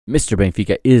Mr.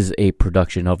 Benfica is a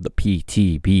production of the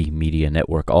PTB Media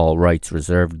Network. All rights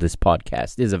reserved. This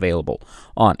podcast is available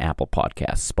on Apple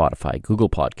Podcasts, Spotify, Google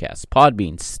Podcasts,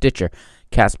 Podbean, Stitcher,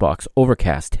 Castbox,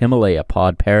 Overcast, Himalaya,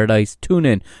 Pod Paradise,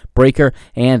 TuneIn, Breaker,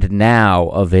 and now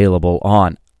available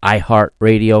on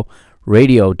iHeartRadio,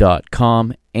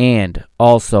 radio.com, and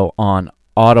also on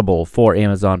Audible for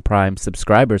Amazon Prime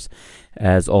subscribers.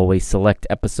 As always, select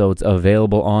episodes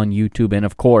available on YouTube and,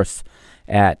 of course,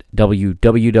 at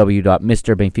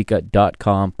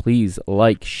www.mrbenfica.com. Please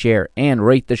like, share, and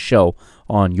rate the show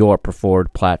on your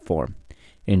preferred platform.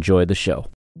 Enjoy the show.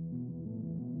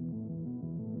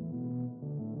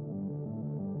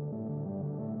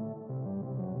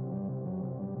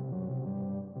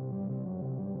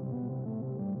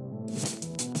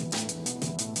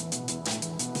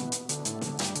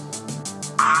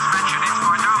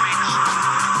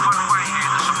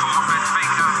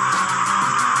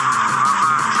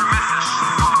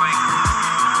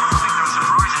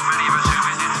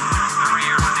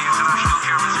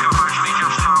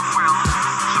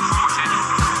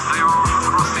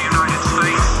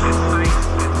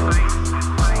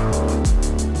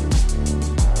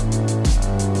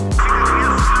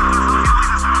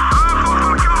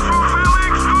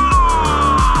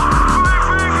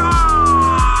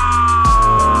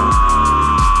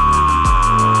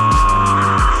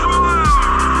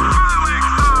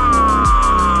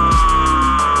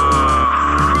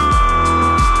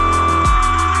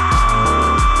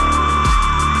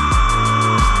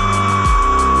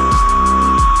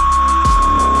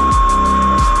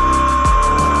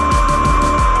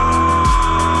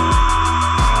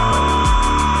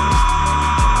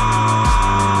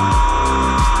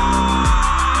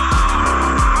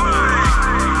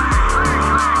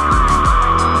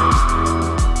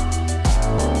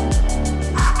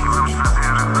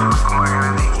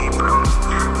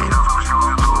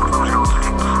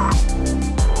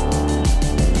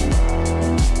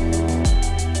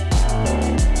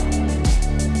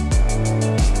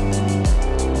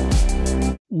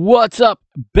 What's up,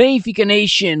 Benfica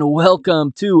Nation?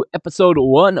 Welcome to episode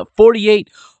 148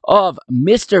 of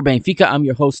Mr. Benfica. I'm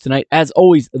your host tonight, as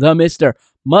always, the Mr.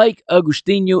 Mike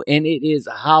Agustino, and it is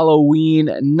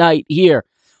Halloween night here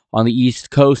on the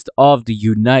East Coast of the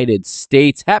United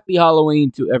States. Happy Halloween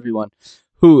to everyone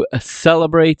who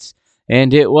celebrates,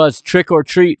 and it was trick or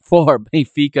treat for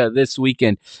Benfica this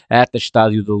weekend at the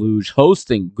Estádio da Luz,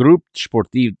 hosting Grupo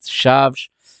Desportivo de Chaves,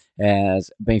 as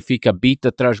Benfica beat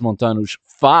the Transmontanos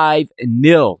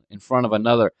 5-0 in front of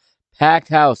another packed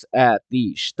house at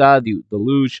the Estádio da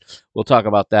Luz. We'll talk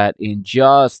about that in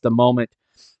just a moment,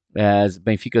 as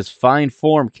Benfica's fine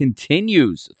form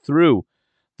continues through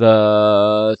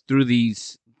the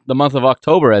month of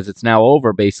October, as it's now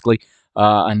over, basically.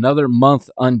 Another month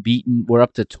unbeaten. We're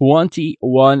up to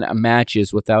 21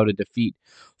 matches without a defeat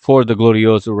for the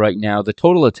Glorioso right now. The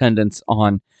total attendance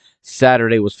on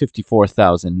Saturday was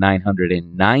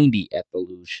 54,990 at the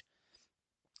Luz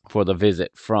for the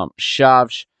visit from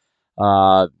Chaves.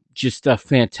 Just a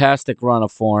fantastic run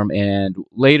of form, and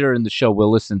later in the show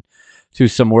we'll listen to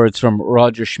some words from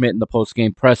Roger Schmidt in the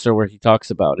post-game presser where he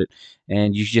talks about it,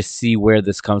 and you just see where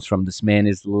this comes from. This man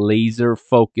is laser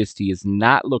focused. He is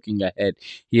not looking ahead.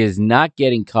 He is not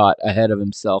getting caught ahead of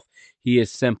himself. He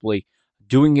is simply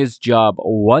doing his job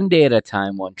one day at a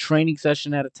time, one training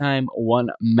session at a time, one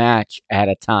match at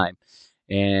a time.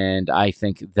 And I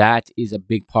think that is a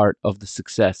big part of the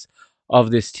success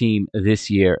of this team this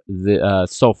year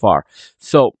so far.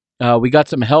 So we got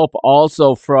some help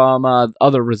also from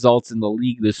other results in the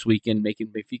league this weekend, making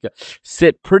Benfica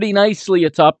sit pretty nicely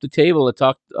atop the table,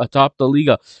 atop the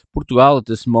Liga Portugal at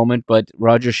this moment. But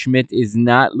Roger Schmidt is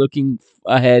not looking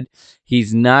ahead.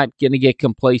 He's not going to get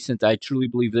complacent. I truly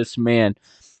believe this man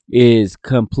is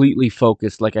completely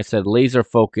focused, like I said, laser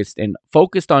focused, and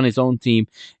focused on his own team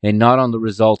and not on the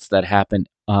results that happen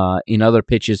in other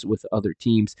pitches with other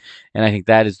teams. And I think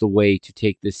that is the way to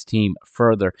take this team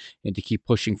further and to keep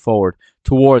pushing forward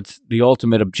towards the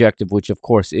ultimate objective, which of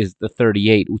course is the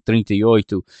 38, to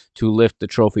lift the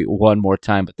trophy one more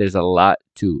time. But there's a lot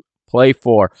to play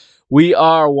for. We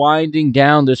are winding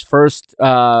down this first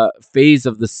phase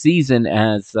of the season,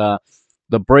 as the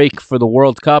break for the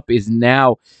World Cup is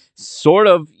now sort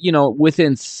of,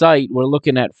 within sight. We're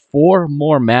looking at 4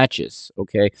 more matches,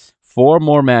 okay? 4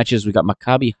 more matches. We got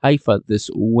Maccabi Haifa this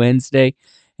Wednesday,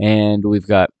 and we've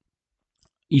got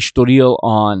Estoril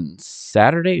on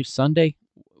Saturday or Sunday.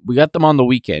 We got them on the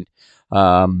weekend.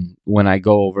 When I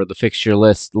go over the fixture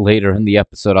list later in the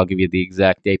episode, I'll give you the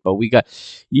exact date. But we got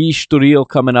Estoril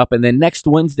coming up, and then next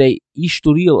Wednesday,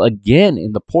 Estoril again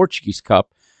in the Portuguese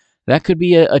Cup. That could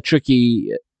be a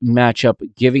tricky matchup,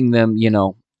 giving them,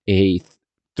 a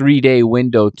 3-day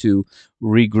window to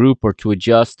regroup or to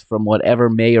adjust from whatever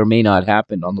may or may not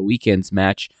happen on the weekend's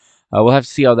match. We'll have to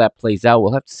see how that plays out.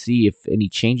 We'll have to see if any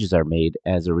changes are made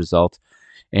as a result.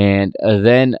 And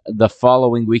then the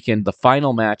following weekend, the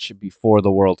final match before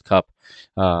the World Cup,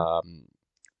 um,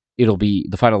 it'll be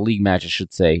the final league match, I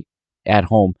should say, at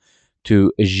home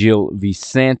to Gil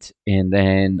Vicente. And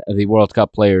then the World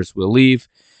Cup players will leave.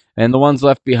 And the ones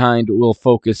left behind will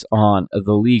focus on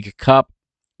the League Cup.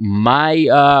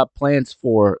 My plans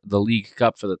for the League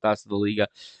Cup, for the Taça da Liga,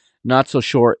 not so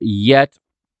sure yet.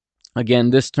 Again,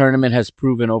 this tournament has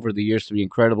proven over the years to be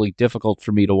incredibly difficult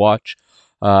for me to watch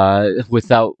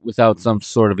without some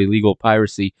sort of illegal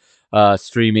piracy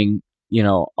streaming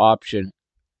option.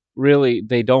 Really,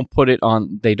 they don't put it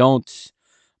on. They don't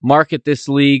market this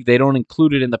league. They don't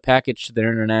include it in the package to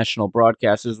their international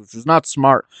broadcasters, which was not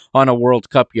smart on a World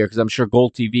Cup year, because I'm sure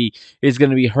Gold TV is going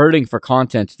to be hurting for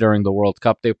content during the World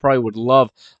Cup. They probably would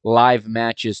love live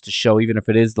matches to show, even if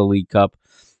it is the League Cup.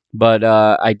 But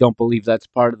I don't believe that's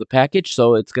part of the package,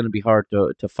 so it's going to be hard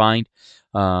to find.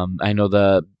 I know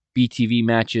the BTV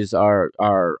matches are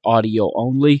audio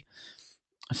only,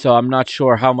 so I'm not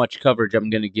sure how much coverage I'm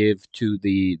going to give to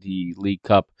the League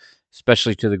Cup,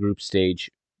 especially to the group stage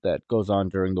that goes on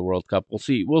during the World Cup. We'll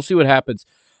see. We'll see what happens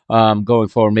going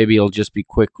forward. Maybe it'll just be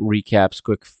quick recaps,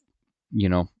 quick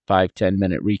 5-10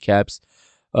 minute recaps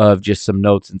of just some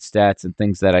notes and stats and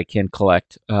things that I can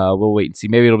collect. We'll wait and see.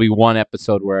 Maybe it'll be one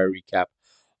episode where I recap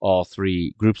all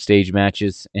 3 group stage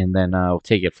matches, and then I'll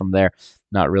take it from there.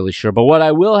 Not really sure. But what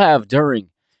I will have during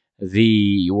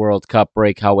the World Cup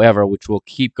break, however, which will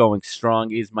keep going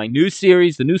strong, is my new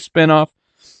series, the new spinoff.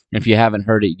 If you haven't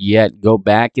heard it yet, go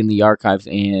back in the archives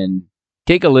and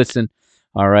take a listen.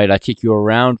 All right, I take you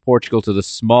around Portugal to the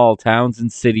small towns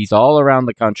and cities all around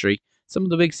the country, some of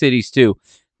the big cities too,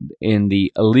 in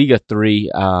the Liga 3.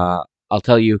 I'll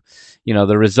tell you,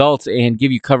 the results and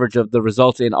give you coverage of the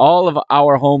results in all of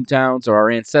our hometowns or our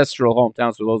ancestral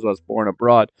hometowns for those of us born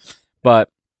abroad. But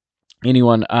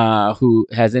anyone who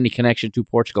has any connection to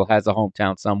Portugal has a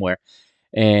hometown somewhere.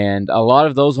 And a lot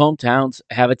of those hometowns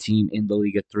have a team in the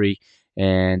Liga 3.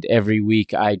 And every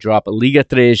week I drop Liga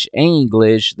 3 em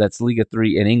English. That's Liga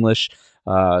 3 in English.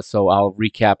 So I'll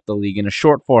recap the league in a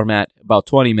short format, about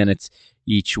 20 minutes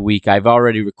each week. I've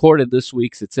already recorded this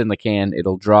week's. It's in the can.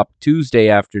 It'll drop Tuesday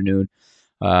afternoon.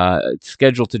 It's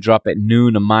scheduled to drop at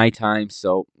noon of my time,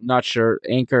 so not sure.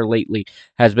 Anchor lately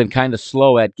has been kind of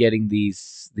slow at getting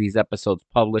these episodes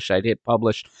published. I'd hit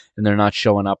publish, and they're not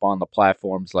showing up on the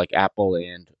platforms like Apple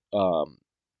and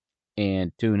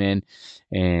TuneIn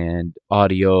and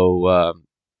Audio.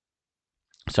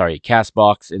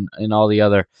 Castbox and all the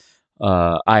other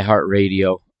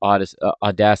iHeartRadio,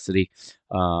 Audacity,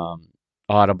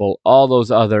 Audible, all those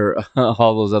other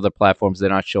platforms. They're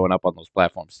not showing up on those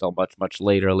platforms till much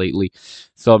later lately.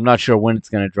 So I'm not sure when it's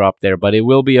going to drop there, but it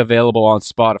will be available on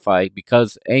Spotify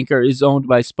because Anchor is owned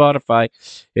by Spotify.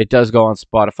 It does go on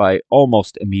Spotify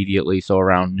almost immediately, so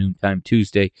around noontime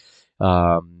Tuesday.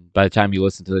 By the time you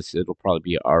listen to this, it'll probably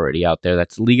be already out there.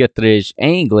 That's Liga 3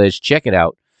 English. Check it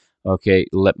out. Okay,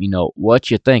 let me know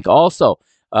what you think. Also,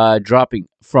 dropping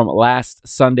from last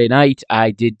Sunday night,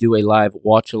 I did do a live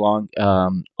watch along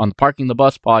on the Parking the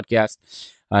Bus podcast.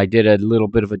 I did a little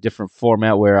bit of a different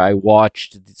format where I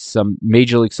watched some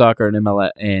Major League Soccer and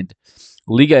MLS and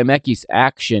Liga MX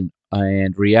action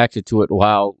and reacted to it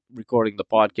while recording the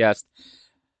podcast.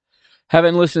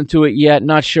 Haven't listened to it yet.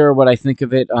 Not sure what I think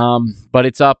of it. But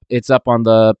it's up. It's up on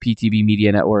the PTV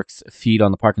Media Network's feed,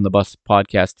 on the Park and the Bus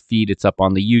podcast feed. It's up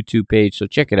on the YouTube page, so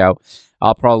check it out.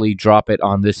 I'll probably drop it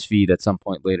on this feed at some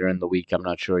point later in the week. I'm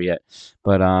not sure yet,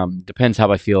 but depends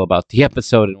how I feel about the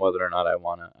episode and whether or not I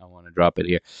wanna drop it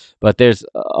here. But there's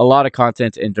a lot of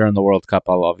content, and during the World Cup,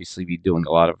 I'll obviously be doing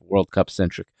a lot of World Cup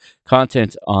centric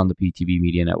content on the PTV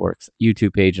Media Network's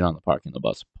YouTube page and on the Park and the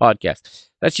Bus podcast.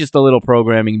 That's just a little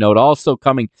programming note. Also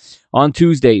coming on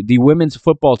Tuesday, the women's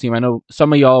football team. I know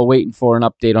some of y'all are waiting for an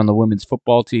update on the women's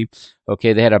football team.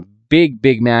 Okay, they had a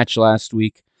big match last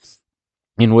week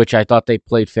in which I thought they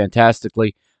played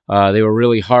fantastically. They were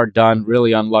really hard done,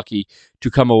 really unlucky to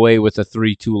come away with a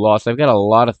 3-2 loss. I've got a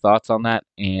lot of thoughts on that,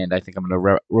 and I think I'm going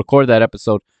to record that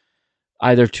episode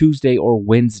either Tuesday or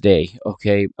Wednesday,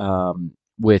 okay,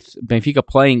 with Benfica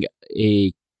playing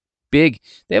they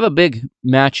have a big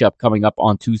matchup coming up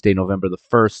on Tuesday, November the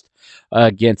 1st,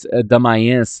 against the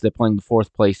Mayens. They're playing the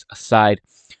 4th place side.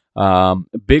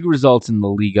 Big results in the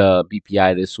Liga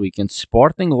BPI this week, and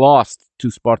Sporting lost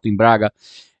to Sporting Braga,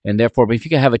 and therefore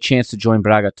Benfica have a chance to join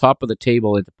Braga top of the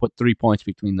table and to put 3 points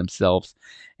between themselves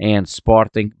and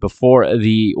Sporting before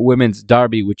the women's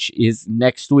derby, which is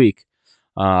next week.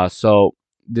 So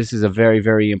this is a very,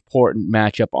 very important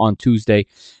matchup on Tuesday.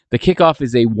 The kickoff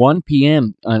is a 1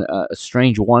 p.m., a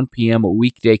strange 1 p.m.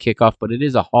 weekday kickoff, but it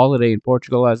is a holiday in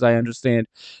Portugal, as I understand.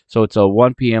 So it's a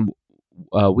 1 p.m.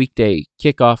 Weekday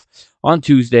kickoff on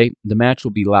Tuesday. The match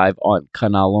will be live on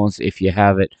Canal 11 if you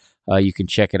have it. You can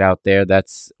check it out there.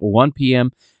 That's 1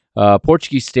 p.m.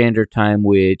 Portuguese Standard Time,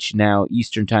 which now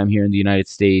Eastern Time here in the United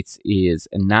States is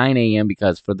 9 a.m.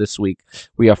 because for this week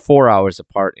we are 4 hours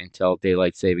apart until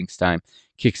daylight savings time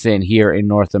kicks in here in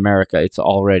North America. It's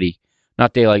already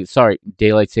not daylight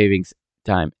savings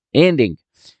time ending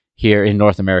here in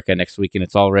North America next week, and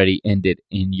it's already ended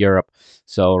in Europe.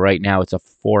 So right now it's a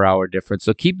 4-hour difference.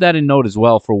 So keep that in note as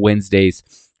well for Wednesday's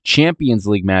Champions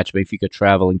League match. Benfica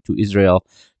traveling to Israel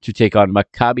to take on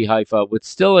Maccabi Haifa with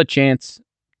still a chance.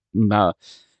 And I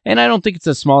don't think it's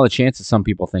as small a chance as some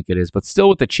people think it is, but still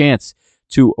with a chance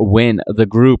to win the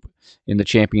group in the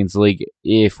Champions League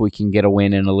if we can get a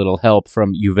win and a little help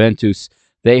from Juventus.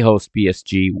 They host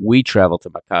PSG. We travel to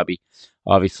Maccabi.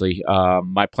 Obviously,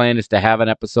 my plan is to have an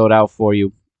episode out for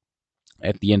you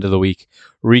at the end of the week,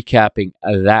 recapping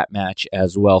that match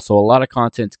as well. So a lot of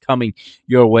content coming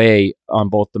your way on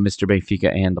both the Mr.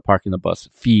 Benfica and the Parking the Bus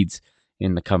feeds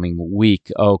in the coming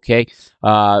week. Okay,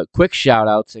 quick shout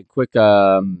outs and quick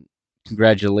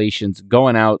congratulations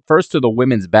going out first to the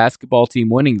women's basketball team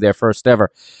winning their first ever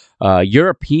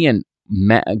European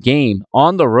game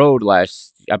on the road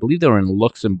I believe they were in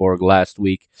Luxembourg last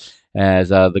week as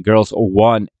the girls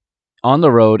won on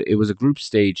the road. It was a group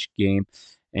stage game,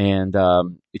 and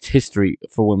it's history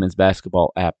for women's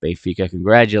basketball at Benfica.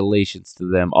 Congratulations to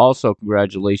them. Also,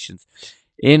 congratulations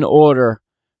in order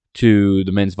to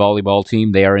the men's volleyball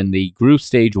team. They are in the group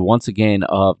stage once again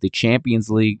of the Champions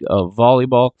League of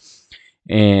volleyball.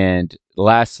 And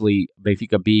lastly,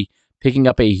 Benfica B picking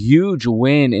up a huge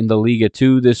win in the Liga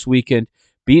 2 this weekend,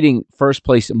 beating first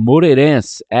place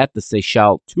Moreirense at the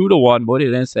Seixal 2-1.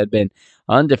 Moreirense had been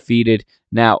undefeated.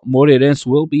 Now, Moreirense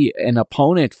will be an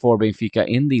opponent for Benfica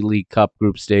in the League Cup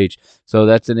group stage, so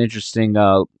that's an interesting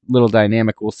little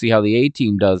dynamic. We'll see how the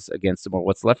A-team does against them, or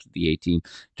what's left of the A-team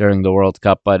during the World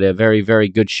Cup, but a very, very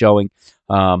good showing.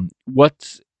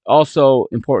 What's also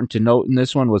important to note in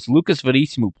this one was Lucas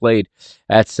Verissimo played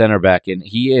at center back, and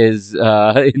he is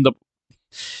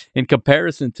in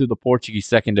comparison to the Portuguese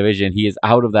second division, he is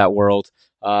out of that world.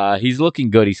 He's looking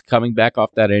good. He's coming back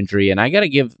off that injury, and I got to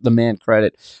give the man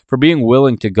credit for being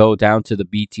willing to go down to the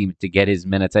B team to get his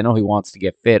minutes. I know he wants to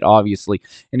get fit, obviously,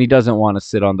 and he doesn't want to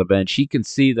sit on the bench. He can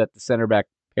see that the center back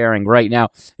pairing right now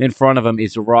in front of him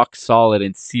is rock solid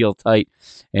and seal tight,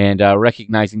 and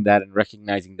recognizing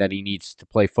that he needs to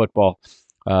play football,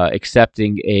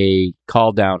 accepting a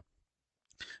call down,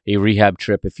 a rehab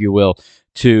trip, if you will,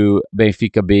 to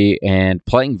Benfica B, and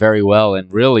playing very well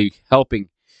and really helping,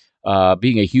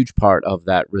 being a huge part of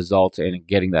that result and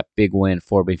getting that big win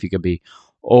for Benfica B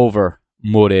over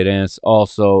Moreirense.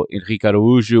 Also, Henrique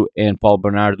Araújo and Paul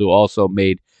Bernardo also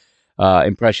made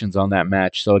impressions on that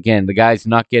match. So again, the guys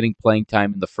not getting playing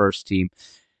time in the first team,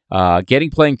 getting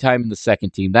playing time in the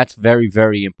second team. That's very,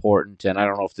 very important. And I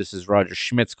don't know if this is Roger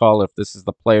Schmidt's call, if this is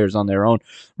the players on their own,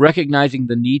 recognizing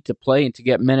the need to play and to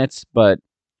get minutes. But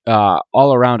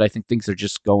all around, I think things are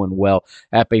just going well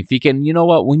at Benfica. And you know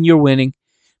what? When you're winning,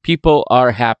 people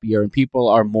are happier and people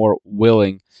are more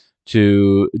willing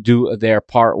to do their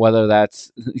part, whether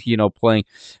that's,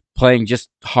 playing just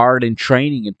hard in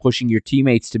training and pushing your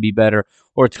teammates to be better,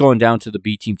 or it's going down to the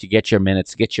B team to get your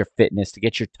minutes, to get your fitness, to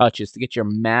get your touches, to get your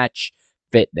match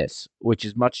fitness, which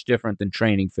is much different than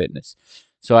training fitness.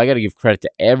 So I got to give credit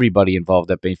to everybody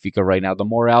involved at Benfica right now. The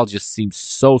morale just seems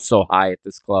so high at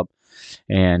this club.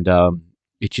 And I'm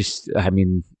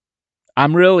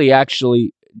really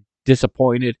actually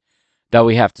disappointed that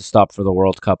we have to stop for the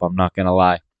World Cup. I'm not going to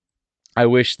lie. I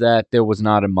wish that there was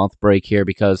not a month break here,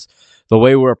 because the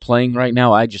way we're playing right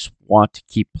now, I just want to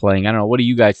keep playing. I don't know. What do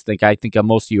you guys think? I think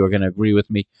most of you are going to agree with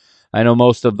me. I know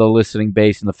most of the listening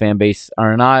base and the fan base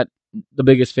are not the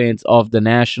biggest fans of the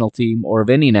national team or of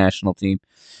any national team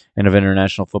and of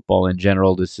international football in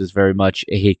general. This is very much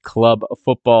a club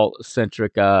football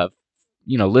centric,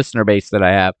 listener base that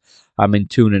I have. I'm in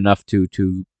tune enough to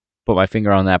put my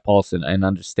finger on that pulse and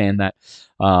understand that.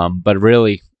 But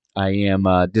really, I am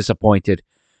disappointed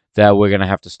that we're going to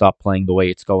have to stop playing the way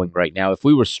it's going right now. If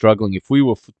we were struggling, if we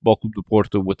were Futebol Clube do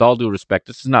Porto, with all due respect,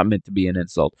 this is not meant to be an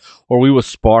insult, or we were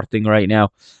Sporting right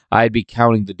now, I'd be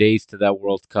counting the days to that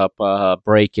World Cup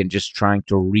break and just trying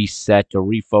to reset, to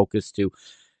refocus, to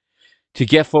to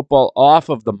get football off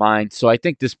of the mind. So I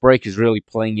think this break is really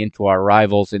playing into our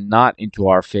rivals and not into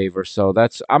our favor. So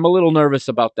I'm a little nervous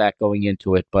about that going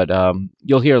into it, but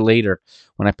you'll hear later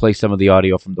when I play some of the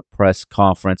audio from the press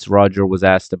conference. Roger was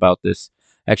asked about this.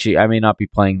 Actually, I may not be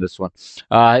playing this one.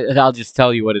 I'll just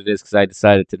tell you what it is because I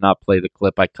decided to not play the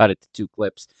clip. I cut it to 2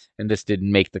 clips, and this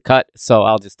didn't make the cut, so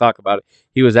I'll just talk about it.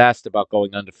 He was asked about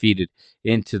going undefeated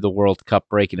into the World Cup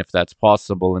break and if that's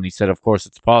possible, and he said, of course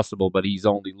it's possible, but he's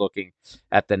only looking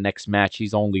at the next match.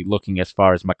 He's only looking as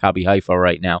far as Maccabi Haifa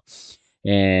right now,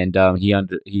 and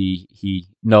he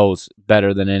knows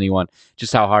better than anyone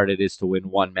just how hard it is to win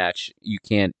one match. You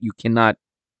cannot,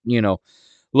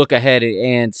 look ahead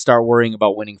and start worrying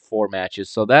about winning 4 matches.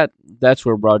 So that's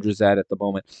where Roger's at the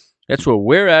moment. That's where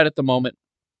we're at the moment.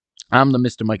 I'm the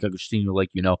Mr. Mike Agostino, like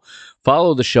you know.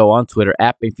 Follow the show on Twitter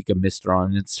at Benfica Mister,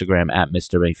 on Instagram at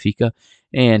Mr. Benfica,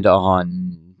 and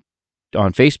on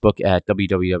Facebook at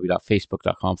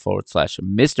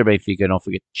www.facebook.com/Mr. Benfica. Don't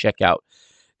forget to check out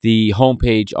the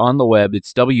homepage on the web.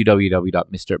 It's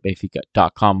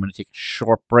www.mrbenfica.com. I'm going to take a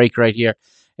short break right here.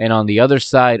 And on the other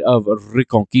side of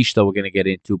Reconquista, we're going to get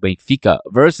into Benfica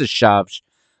versus Chaves,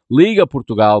 Liga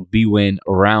Portugal B-Win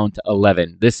round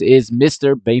 11. This is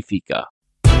Mr. Benfica.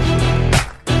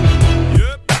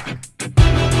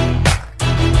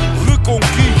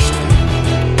 Reconquista.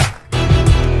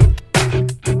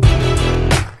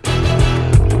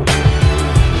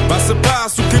 Passo a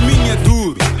passo, o caminho é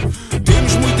duro.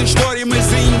 Temos muita história,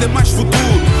 mas ainda mais futuro.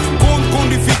 Conto com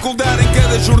dificuldade em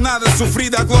cada jornada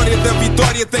sofrida. A glória da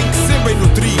vitória tem que ser bem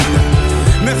nutrida.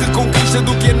 Na reconquista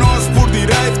do que é nosso por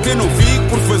direito, que eu não fico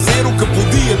por fazer o que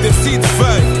podia ter sido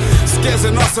feito. Se queres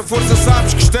a nossa força,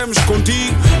 sabes que estamos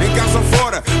contigo. Em casa ou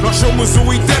fora, nós somos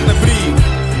o eterno abrigo.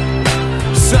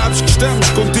 Sabes que estamos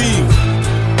contigo.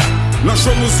 Nós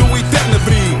somos o eterno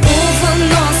abrigo. Ouve a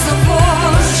nossa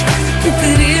voz, o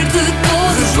querer de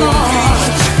todos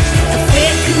nós. A fé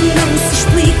que não se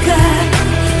explica.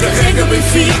 Carrega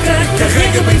Benfica,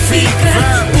 carrega Benfica.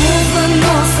 Ouve a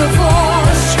nossa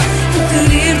voz, o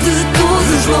querer de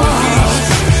todos nós.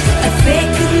 A fé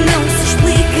que não se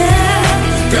explica.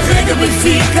 Carrega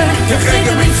Benfica,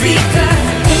 carrega Benfica.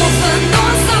 Ouve a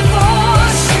nossa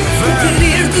voz, o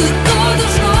querer de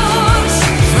todos nós.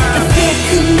 A fé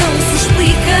que não se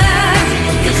explica.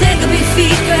 Carrega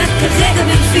Benfica, carrega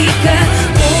Benfica.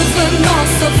 Ouve a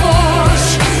nossa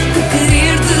voz, o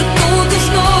querer de todos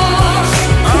nós.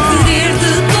 O querer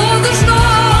de todos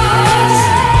nós.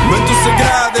 Manto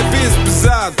sagrado é peso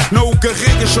pesado. Não o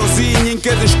carregas sozinho, em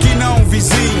cada esquina há um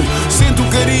vizinho. Sente o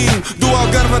carinho do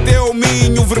Algarve até ao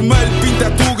Minho. O vermelho pinta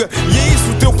a tuga e é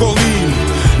isso o teu colinho.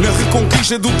 Na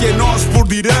reconquista do que é nosso por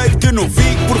direito, que eu não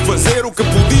fico por fazer o que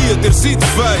podia ter sido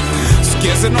feito. Se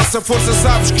queres a nossa força,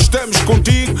 sabes que estamos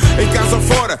contigo. Em casa ou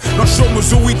fora, nós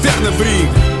somos o eterno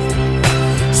abrigo.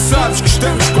 Sabes que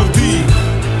estamos contigo.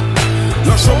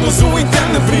 Nós somos o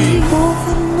eterno abrigo.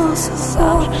 Ouve a nossa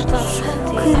voz,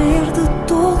 o querer de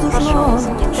todos nós.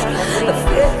 A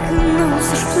fé que não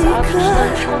se explica.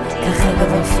 Carrega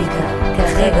Benfica,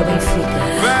 carrega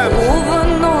Benfica. Ouve a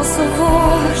nossa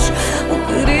voz, o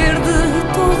querer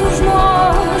de todos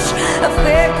nós. A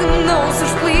fé que não se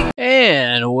explica.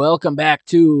 And welcome back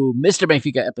to Mr.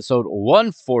 Benfica episode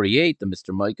 148. The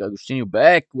Mr. Mike Agostino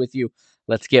back with you.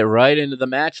 Let's get right into the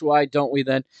match. Why don't we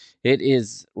then? It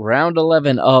is round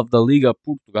 11 of the Liga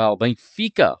Portugal.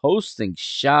 Benfica hosting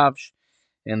Chaves.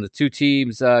 And the two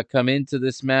teams come into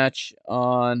this match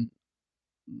on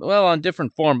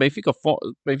different form.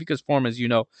 Benfica's form, as you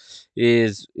know,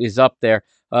 is up there.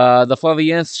 The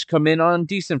Flavienses come in on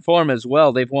decent form as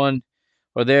well. They've won,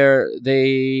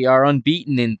 they are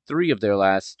unbeaten in 3 of their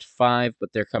last 5,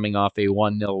 but they're coming off a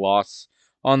 1-0 loss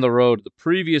on the road the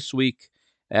previous week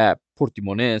at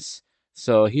Portimonense.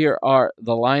 So here are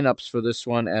the lineups for this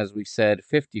one. As we said,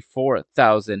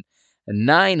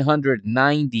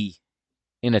 54,990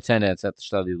 in attendance at the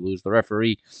Estádio da Luz. The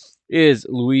referee is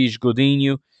Luís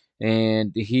Godinho.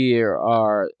 And here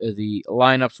are the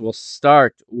lineups. We'll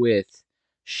start with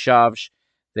Chaves.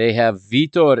 They have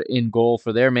Vitor in goal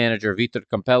for their manager. Vitor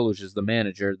Campelus is the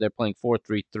manager. They're playing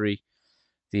 4-3-3.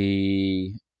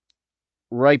 The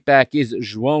right back is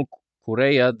João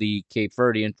Correa, the Cape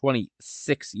Verdean,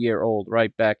 26-year-old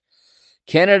right back.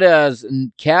 Canada's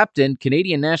captain,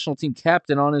 Canadian national team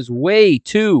captain on his way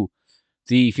to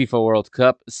the FIFA World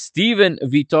Cup. Steven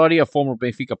Vitória, former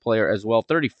Benfica player as well,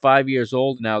 35 years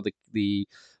old now, the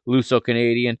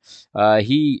Luso-Canadian.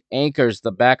 He anchors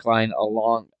the backline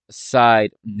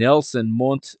alongside Nelson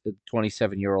Monte,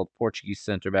 27-year-old Portuguese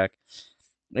center back.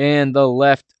 And the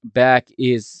left back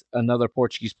is another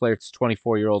Portuguese player. It's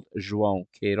 24-year-old João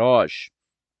Queiroz.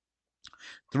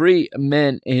 Three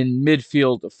men in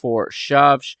midfield for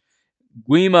Chaves.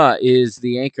 Guima is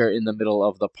the anchor in the middle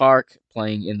of the park,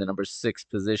 playing in the number 6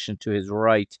 position. To his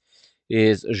right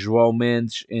is João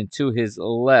Mendes, and to his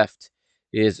left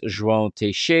is João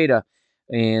Teixeira.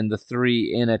 And the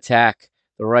three in attack,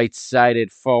 the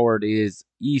right-sided forward is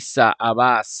Isa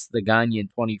Abbas, the Ghanaian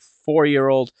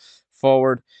 24-year-old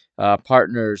forward,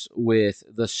 partners with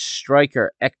the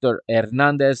striker Hector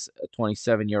Hernandez, a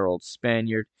 27-year-old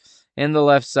Spaniard. And the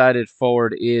left-sided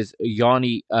forward is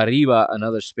Yanni Arriba,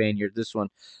 another Spaniard. This one,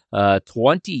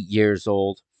 20 years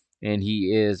old, and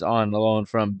he is on loan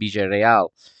from Villarreal.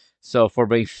 So for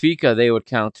Benfica, they would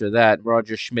counter that.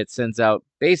 Roger Schmidt sends out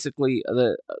basically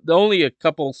the only a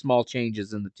couple small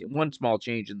changes in the team. One small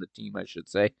change in the team, I should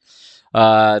say.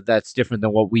 That's different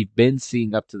than what we've been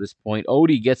seeing up to this point.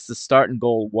 Odie gets the start and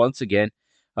goal once again.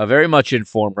 Very much in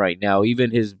form right now. Even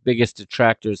his biggest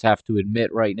detractors have to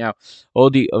admit right now,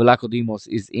 Odi Olakodimos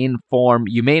is in form.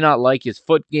 You may not like his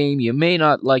foot game. You may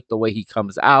not like the way he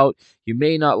comes out. You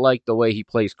may not like the way he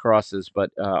plays crosses.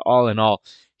 But all in all,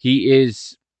 he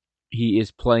is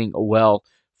playing well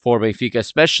for Benfica,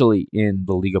 especially in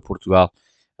the Liga Portugal.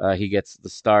 He gets the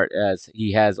start as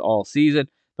he has all season.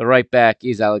 The right back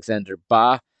is Alexander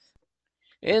Ba.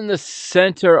 In the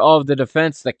center of the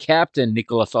defense, the captain,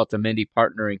 Nicolas Otamendi,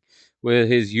 partnering with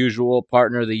his usual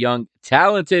partner, the young,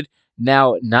 talented,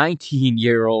 now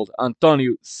 19-year-old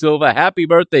Antonio Silva. Happy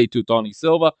birthday to Tony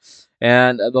Silva.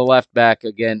 And the left back,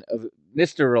 again,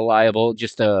 Mr. Reliable,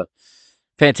 just a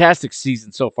fantastic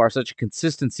season so far, such a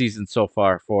consistent season so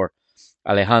far for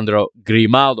Alejandro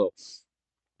Grimaldo.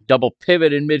 Double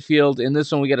pivot in midfield. In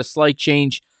this one, we get a slight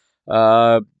change.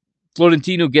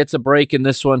 Florentino gets a break in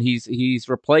this one. He's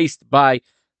replaced by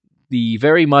the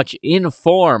very much in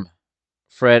form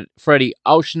Freddy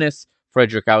Auschnitz,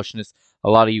 Frederick Auschnitz. A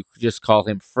lot of you just call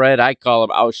him Fred. I call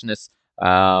him Auschnitz.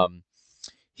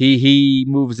 He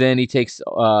moves in. He takes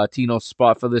Tino's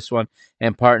spot for this one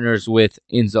and partners with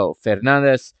Enzo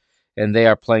Fernandez. And they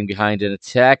are playing behind an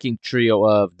attacking trio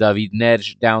of David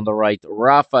Neres down the right,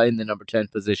 Rafa in the number 10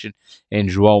 position, and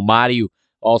João Mario,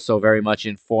 also very much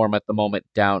in form at the moment,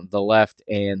 down the left.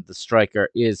 And the striker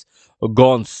is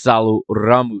Gonçalo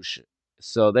Ramos.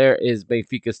 So there is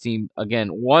Benfica's team. Again,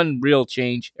 one real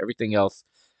change. Everything else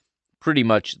pretty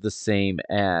much the same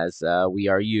as we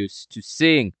are used to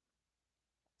seeing.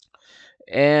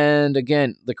 And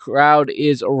again, the crowd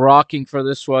is rocking for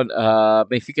this one.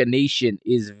 Benfica Nation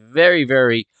is very,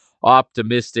 very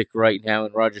optimistic right now,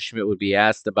 and Roger Schmidt would be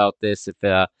asked about this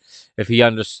if he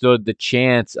understood the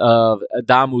chance of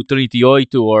Damu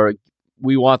 38 or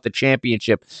we want the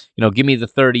championship. Give me the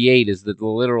 38 is the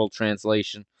literal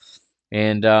translation.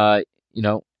 And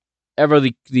ever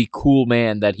the cool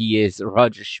man that he is,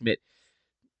 Roger Schmidt,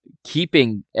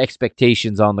 keeping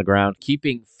expectations on the ground,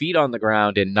 keeping feet on the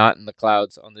ground and not in the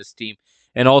clouds on this team.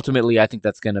 And ultimately, I think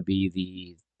that's going to be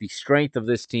the strength of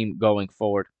this team going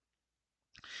forward.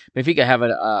 Benfica have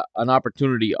an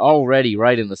opportunity already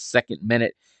right in the second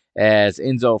minute as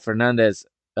Enzo Fernandez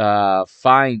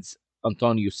finds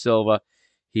Antonio Silva.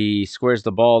 He squares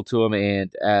the ball to him,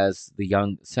 and as the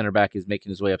young center back is making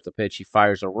his way up the pitch, he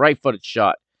fires a right-footed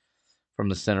shot from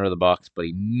the center of the box, but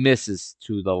he misses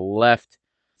to the left.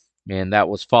 And that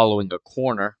was following a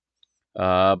corner.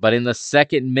 But in the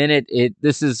second minute,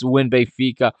 this is when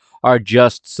Benfica are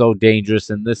just so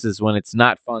dangerous, and this is when it's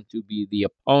not fun to be the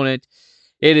opponent.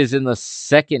 It is in the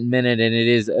second minute, and it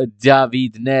is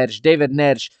David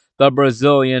Neres, the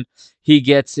Brazilian. He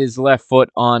gets his left foot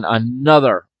on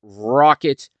another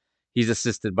rocket. He's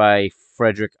assisted by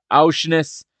Frederick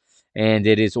Auschnitz, and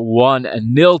it is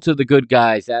 1-0 to the good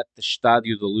guys at the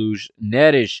Stadio de Luz.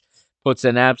 Neres puts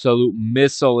an absolute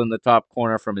missile in the top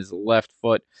corner from his left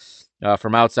foot.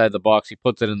 From outside the box, he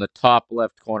puts it in the top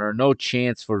left corner. No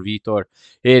chance for Vitor.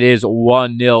 It is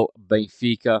 1-0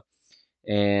 Benfica,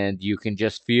 and you can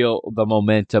just feel the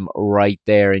momentum right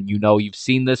there. And you've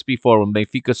seen this before. When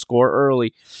Benfica score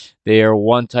early, they are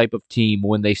one type of team.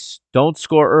 When they don't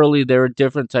score early, they're a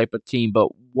different type of team. But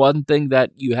one thing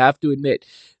that you have to admit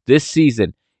this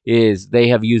season is they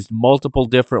have used multiple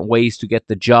different ways to get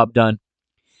the job done.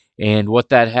 And what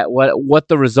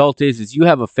the result is you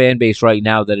have a fan base right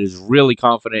now that is really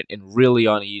confident and really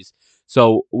on ease.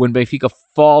 So when Benfica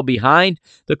fall behind,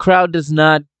 the crowd does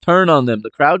not turn on them. The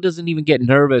crowd doesn't even get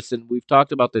nervous. And we've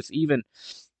talked about this even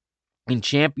in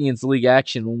Champions League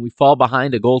action. When we fall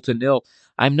behind a 0-0,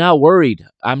 I'm not worried.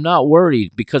 I'm not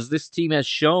worried because this team has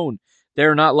shown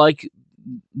they're not like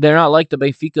the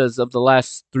Benficas of the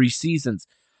last 3 seasons.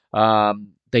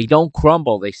 They don't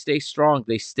crumble. They stay strong.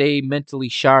 They stay mentally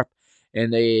sharp,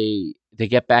 and they They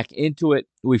get back into it.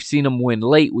 We've seen them win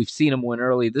late. We've seen them win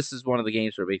early. This is one of the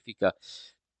games where Benfica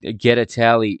get a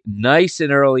tally nice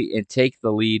and early and take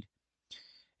the lead.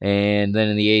 And then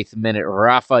in the 8th minute,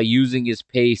 Rafa, using his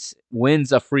pace,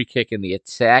 wins a free kick in the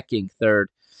attacking third.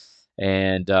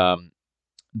 And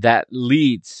that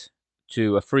leads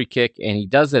to a free kick, and he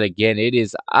does it again. It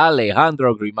is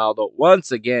Alejandro Grimaldo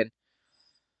once again.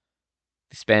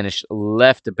 The Spanish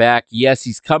left back. Yes,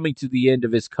 he's coming to the end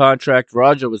of his contract.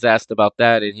 Roger was asked about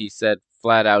that, and he said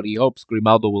flat out he hopes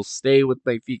Grimaldo will stay with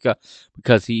Benfica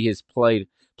because he has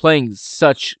playing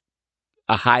such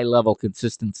a high level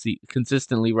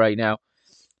consistently right now.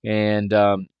 And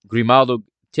Grimaldo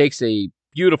takes a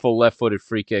beautiful left-footed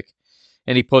free kick,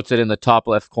 and he puts it in the top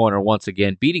left corner once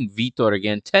again, beating Vitor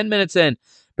again. 10 minutes in,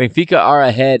 Benfica are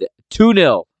ahead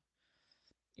 2-0,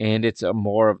 and it's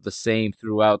more of the same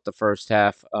throughout the first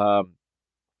half.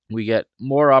 We get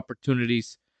more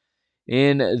opportunities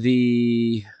in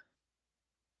the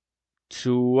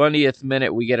 20th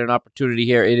minute. We get an opportunity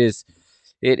here. It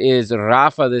is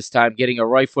Rafa this time getting a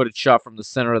right-footed shot from the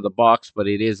center of the box, but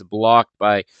it is blocked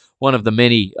by one of the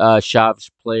many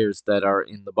Chaves players that are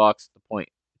in the box at the point,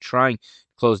 trying to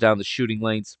close down the shooting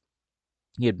lanes.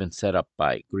 He had been set up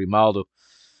by Grimaldo.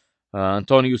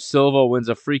 Antonio Silva wins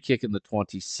a free kick in the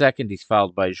 22nd. He's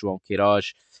fouled by João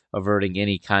Queiroz, averting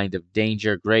any kind of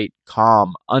danger. Great,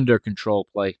 calm, under control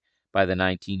play by the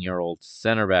 19-year-old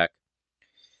center back.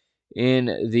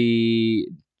 In the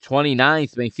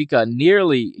 29th, Benfica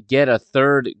nearly get a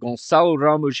third. Gonçalo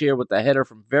Ramos here with the header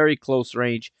from very close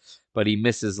range, but he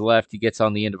misses left. He gets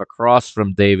on the end of a cross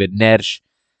from David Neres.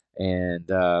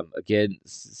 And again,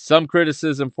 some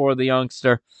criticism for the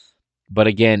youngster. But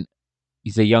again,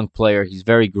 he's a young player. He's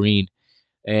very green.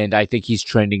 And I think he's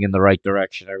trending in the right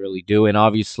direction. I really do. And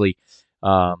obviously,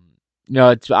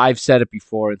 I've said it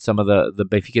before, and some of the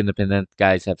Benfica Independent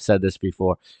guys have said this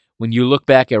before. When you look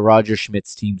back at Roger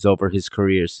Schmidt's teams over his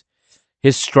careers,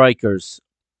 his strikers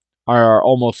are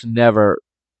almost never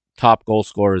top goal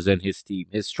scorers in his team.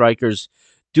 His strikers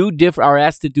are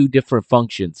asked to do different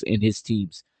functions in his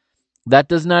teams. That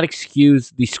does not excuse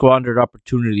the squandered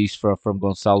opportunities from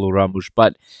Gonçalo Ramos,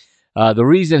 but the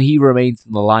reason he remains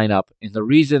in the lineup, and the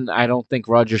reason I don't think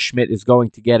Roger Schmidt is going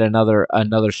to get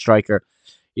another striker,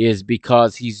 is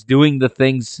because he's doing the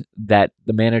things that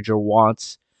the manager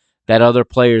wants, that other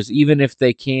players, even if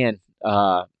they can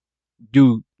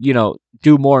do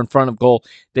more in front of goal,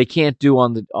 they can't do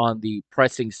on the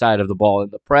pressing side of the ball.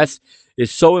 And the press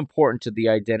is so important to the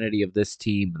identity of this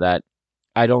team that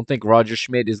I don't think Roger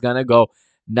Schmidt is going to go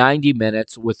 90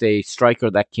 minutes with a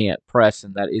striker that can't press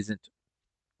and that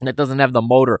doesn't have the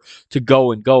motor to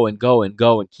go and go and go and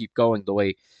go and keep going the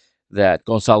way that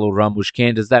Gonçalo Ramos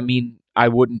can. Does that mean I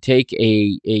wouldn't take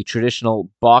a traditional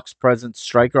box presence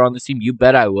striker on this team? You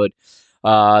bet I would.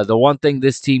 The one thing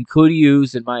this team could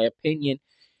use, in my opinion,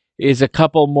 is a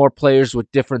couple more players with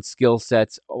different skill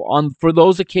sets for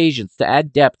those occasions, to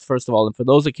add depth, first of all, and for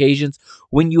those occasions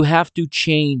when you have to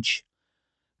change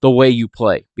the way you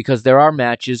play, because there are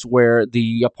matches where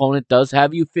the opponent does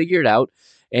have you figured out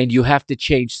and you have to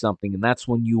change something, and that's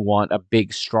when you want a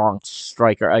big, strong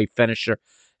striker, a finisher,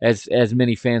 as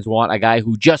many fans want, a guy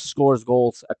who just scores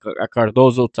goals, a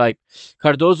Cardozo type.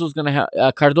 Cardozo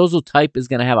type is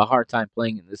gonna have a hard time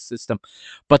playing in this system,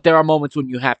 but there are moments when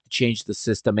you have to change the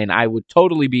system, and I would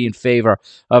totally be in favor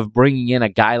of bringing in a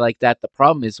guy like that. The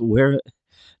problem is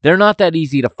they're not that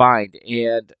easy to find,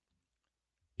 and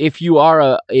if you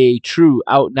are a true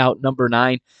out-and-out number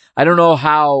 9, I don't know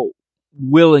how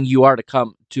willing you are to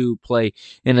come to play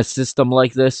in a system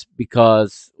like this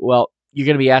because, well, you're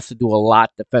going to be asked to do a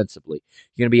lot defensively.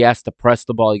 You're going to be asked to press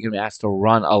the ball. You're going to be asked to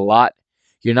run a lot.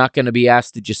 You're not going to be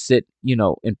asked to just sit,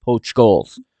 and poach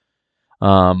goals.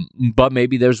 But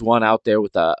maybe there's one out there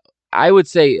with I would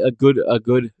say a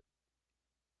good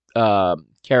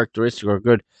characteristic or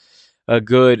a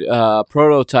good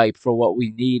prototype for what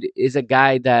we need is a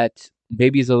guy that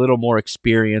maybe is a little more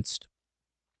experienced,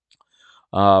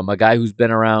 a guy who's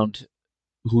been around,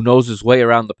 who knows his way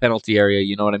around the penalty area,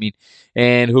 you know what I mean,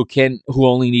 and who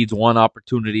only needs one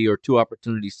opportunity or two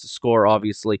opportunities to score,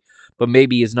 obviously, but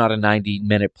maybe is not a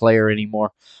 90-minute player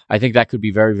anymore. I think that could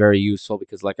be very, very useful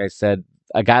because, like I said,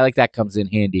 a guy like that comes in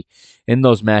handy in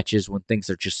those matches when things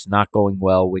are just not going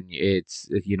well, when it's,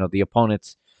 the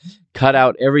opponents cut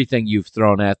out everything you've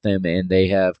thrown at them and they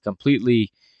have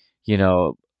completely,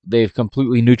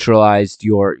 neutralized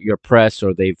your press,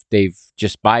 or they've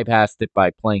just bypassed it by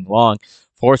playing long,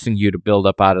 forcing you to build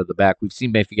up out of the back. We've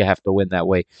seen Benfica have to win that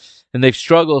way, and they've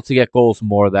struggled to get goals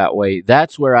more that way.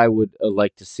 That's where I would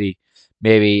like to see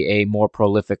maybe a more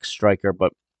prolific striker,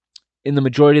 but in the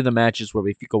majority of the matches where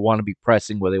Benfica want to be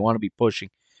pressing, where they want to be pushing,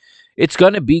 it's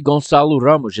going to be Gonçalo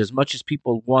Ramos. As much as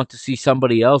people want to see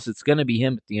somebody else, it's going to be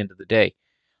him at the end of the day.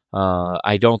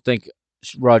 I don't think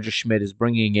Roger Schmidt is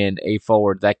bringing in a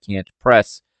forward that can't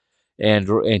press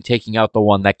and taking out the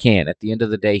one that can. At the end of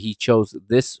the day, he chose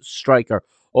this striker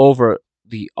over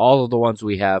the all of the ones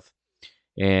we have.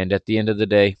 And at the end of the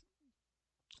day,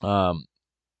 um,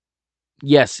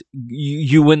 yes,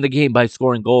 you win the game by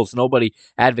scoring goals. Nobody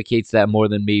advocates that more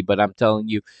than me, but I'm telling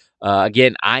you,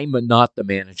 again, I'm not the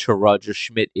manager Roger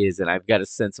Schmidt is, and I've got a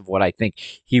sense of what I think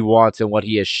he wants and what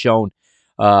he has shown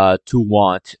to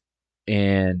want.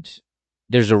 And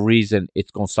there's a reason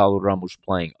it's Gonçalo Ramos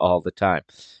playing all the time.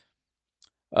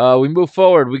 We move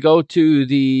forward. We go to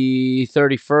the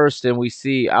 31st, and we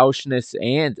see Auschnitz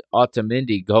and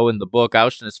Otamendi go in the book.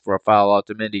 Auschnitz for a foul,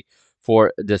 Otamendi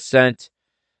for dissent,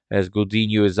 as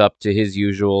Godinho is up to his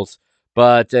usuals.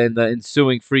 But in the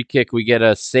ensuing free kick, we get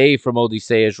a save from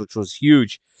Odysseus, which was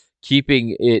huge,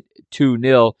 keeping it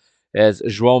 2-0, as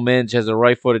João Mendes has a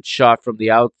right-footed shot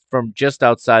from just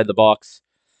outside the box,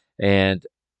 and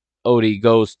Odie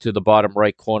goes to the bottom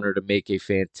right corner to make a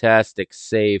fantastic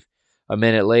save. A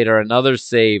minute later, another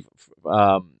save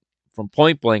from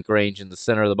point-blank range in the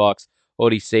center of the box.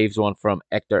 Odie saves one from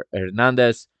Hector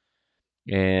Hernandez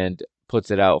and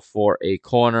puts it out for a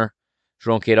corner.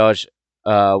 João Queiroz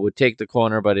would take the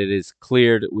corner, but it is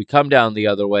cleared. We come down the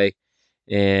other way,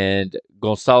 and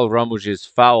Gonçalo Ramos is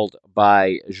fouled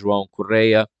by João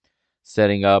Correa,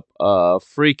 setting up a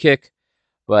free kick,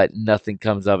 but nothing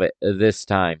comes of it this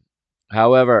time.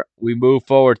 However, we move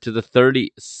forward to the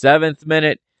 37th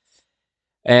minute,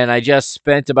 and I just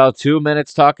spent about 2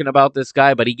 minutes talking about this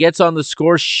guy, but he gets on the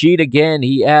score sheet again.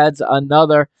 He adds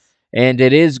another, and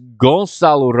it is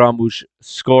Gonçalo Ramos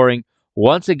scoring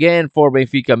once again for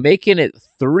Benfica, making it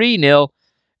 3-0,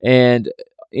 and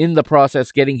in the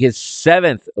process getting his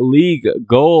 7th league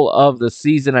goal of the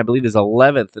season. I believe his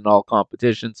 11th in all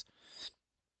competitions,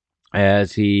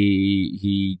 as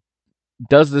he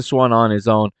does this one on his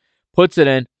own, puts it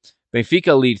in.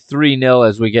 Benfica lead 3-0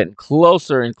 as we get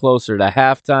closer and closer to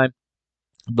halftime.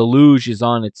 The Luge is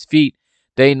on its feet.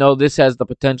 They know this has the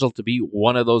potential to be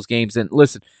one of those games. And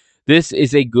listen, this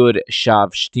is a good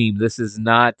Chaves team. This is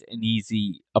not an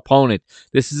easy opponent.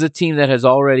 This is a team that has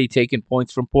already taken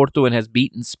points from Porto and has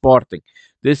beaten Sporting.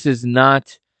 This is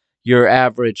not your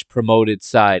average promoted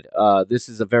side. This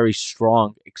is a very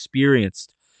strong,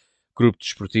 experienced Grupo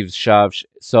Desportivo Chaves.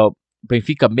 So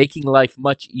Benfica making life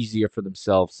much easier for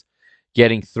themselves,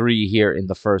 getting 3 here in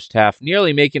the first half,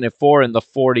 nearly making it 4 in the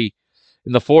 40th.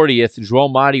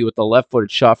 João Mari with the left-footed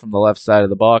shot from the left side of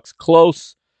the box,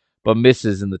 close, but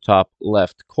misses in the top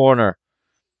left corner.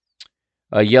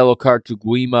 A yellow card to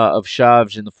Guima of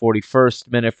Chaves in the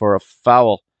 41st minute for a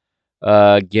foul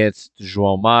against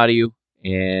João Mario,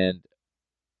 and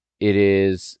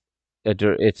it's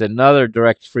another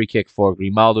direct free kick for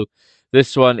Grimaldo.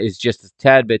 This one is just a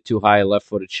tad bit too high, a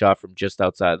left-footed shot from just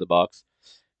outside the box.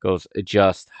 Goes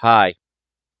just high.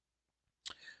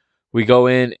 We go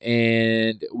in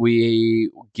and we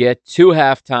get to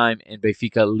halftime, and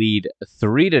Benfica lead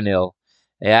 3-0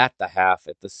 at the half.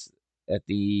 At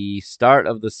the start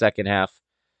of the second half,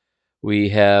 we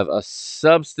have a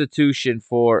substitution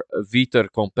for Vitor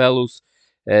Campelus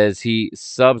as he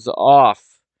subs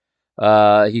off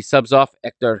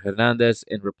Hector Hernandez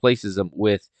and replaces him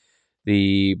with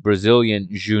the Brazilian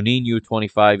Juninho,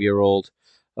 25-year-old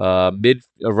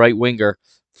right winger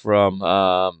from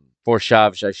for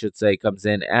Chaves, I should say, comes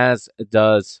in, as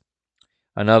does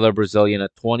another Brazilian, a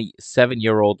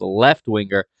 27-year-old left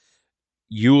winger,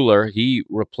 Euler. He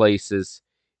replaces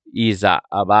Isa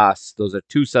Abbas. Those are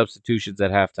 2 substitutions at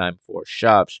halftime for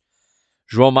Chaves.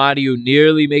 João Mario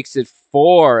nearly makes it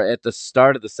 4 at the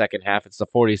start of the second half. It's the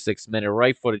 46th minute,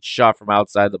 right-footed shot from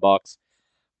outside the box,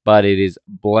 but it is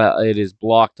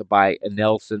blocked by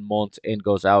Nelson Mont and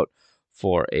goes out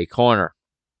for a corner.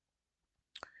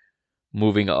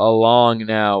 Moving along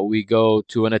now, we go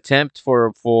to an attempt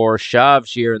for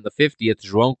Chaves here in the 50th.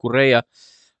 João Correa,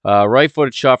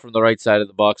 right-footed shot from the right side of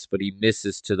the box, but he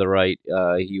misses to the right.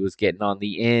 He was getting on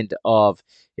the end of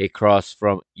a cross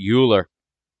from Euler.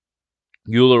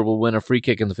 Euler will win a free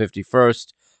kick in the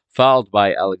 51st, fouled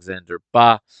by Alexander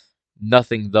Ba.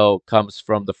 Nothing, though, comes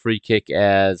from the free kick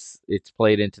as it's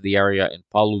played into the area, and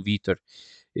Paulo Vitor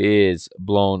is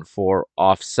blown for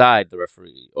offside. The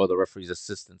referee's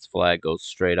assistant's flag goes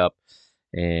straight up,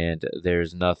 and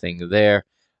there's nothing there.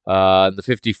 In the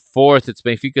 54th, it's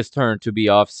Benfica's turn to be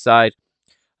offside.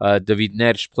 David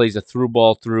Neres plays a through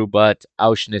ball through, but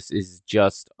Auschnitz is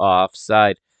just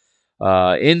offside.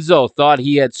 Enzo thought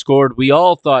he had scored. We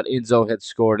all thought Enzo had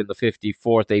scored in the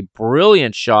 54th. A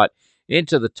brilliant shot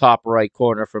into the top right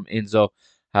corner from Enzo.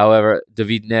 However,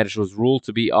 David Neres was ruled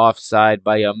to be offside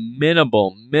by a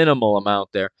minimal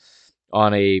amount there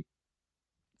on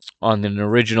an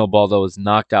original ball that was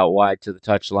knocked out wide to the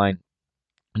touchline.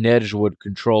 Neres would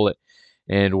control it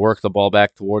and work the ball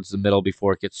back towards the middle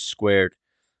before it gets squared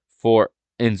for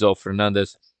Enzo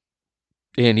Fernandez.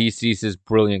 And he sees his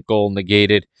brilliant goal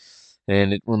negated,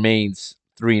 and it remains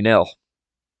 3-0.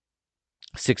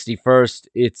 61st,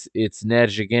 it's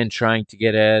Neres again trying to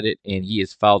get at it, and he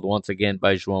is fouled once again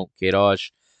by João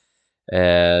Queiroz,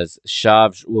 as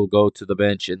Chaves will go to the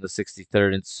bench in the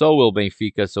 63rd, and so will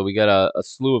Benfica. So we got a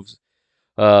slew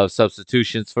of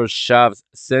substitutions. First, Chaves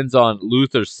sends on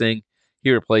Luther Singh.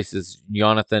 He replaces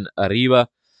Jonathan Arriba,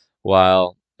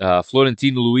 while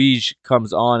Florentino Luis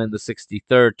comes on in the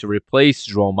 63rd to replace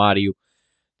João Mario.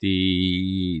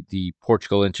 The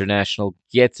Portugal international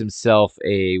gets himself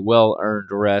a well-earned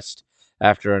rest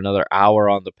after another hour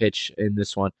on the pitch in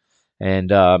this one,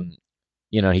 and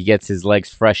he gets his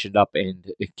legs freshened up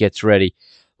and gets ready.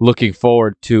 Looking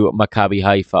forward to Maccabi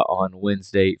Haifa on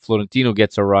Wednesday. Florentino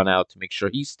gets a run out to make sure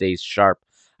he stays sharp.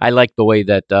 I like the way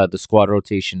that the squad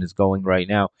rotation is going right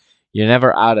now. You're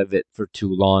never out of it for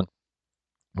too long.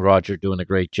 Roger doing a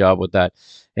great job with that.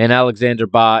 And Alexander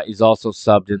Ba is also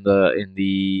subbed in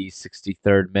the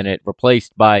 63rd minute,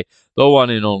 replaced by the one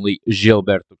and only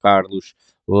Gilberto Carlos.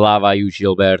 Lava you,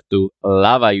 Gilberto.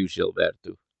 Lava you,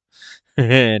 Gilberto.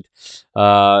 And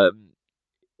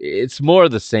it's more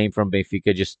of the same from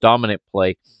Benfica, just dominant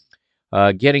play,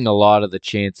 getting a lot of the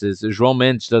chances. João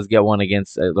Mendes does get one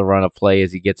against the run of play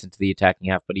as he gets into the attacking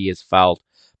half, but he is fouled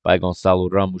by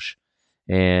Gonçalo Ramos.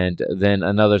 And then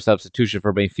another substitution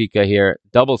for Benfica here,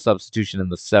 double substitution in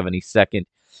the 72nd,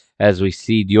 as we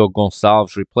see Diogo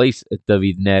Gonçalves replace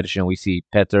David Neres, and we see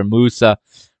Peter Musa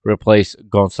replace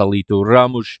Gonçalito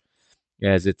Ramos,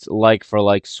 as it's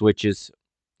like-for-like switches,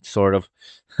 sort of.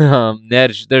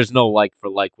 Neres, there's no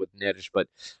like-for-like with Neres, but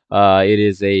it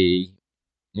is a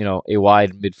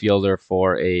wide midfielder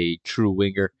for a true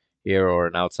winger here or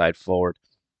an outside forward.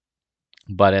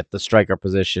 But at the striker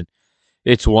position,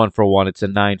 it's 1-for-1. It's a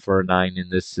 9-for-9 in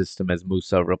this system as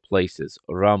Musa replaces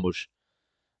Ramos.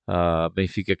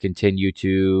 Benfica continue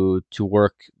to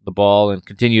work the ball and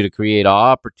continue to create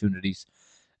opportunities.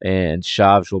 And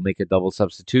Chaves will make a double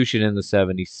substitution in the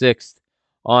 76th.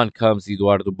 On comes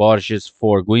Eduardo Borges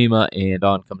for Guima, and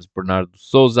on comes Bernardo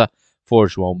Souza for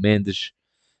João Mendes.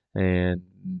 And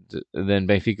then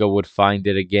Benfica would find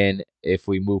it again if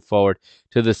we move forward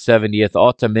to the 70th.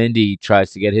 Otamendi tries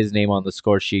to get his name on the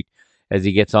score sheet as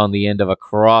he gets on the end of a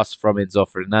cross from Enzo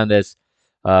Fernandez,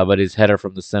 but his header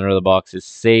from the center of the box is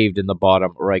saved in the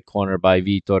bottom right corner by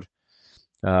Vitor.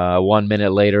 1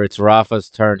 minute later, it's Rafa's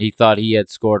turn. He thought he had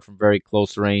scored from very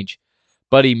close range,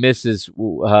 but he misses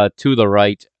to the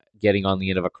right, getting on the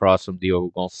end of a cross from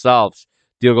Diogo Gonçalves.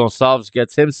 Diogo Gonçalves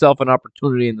gets himself an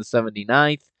opportunity in the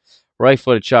 79th.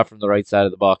 Right-footed shot from the right side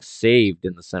of the box, saved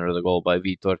in the center of the goal by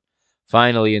Vitor.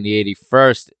 Finally, in the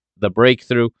 81st, the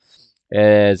breakthrough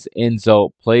as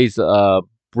Enzo plays a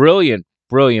brilliant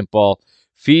ball,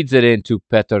 feeds it into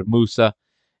Peter Musa,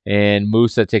 and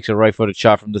Musa takes a right-footed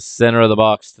shot from the center of the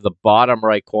box to the bottom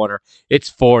right corner.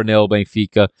 It's 4-0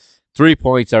 Benfica. 3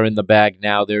 points are in the bag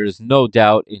now. There is no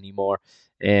doubt anymore,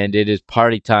 and it is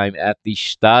party time at the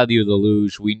Estádio da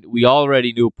Luz. We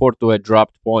already knew Porto had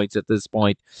dropped points at this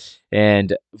point,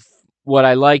 and what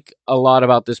I like a lot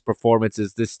about this performance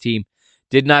is this team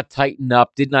did not tighten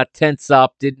up, did not tense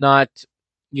up, did not,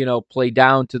 play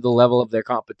down to the level of their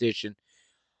competition.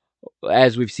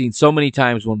 As we've seen so many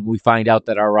times when we find out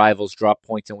that our rivals drop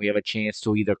points and we have a chance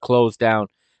to either close down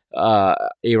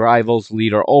a rival's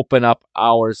lead or open up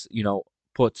ours,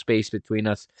 put space between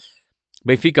us.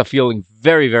 Benfica feeling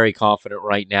very, very confident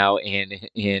right now,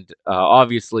 and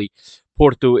obviously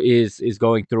Porto is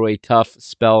going through a tough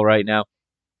spell right now.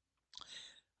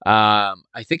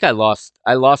 I think I lost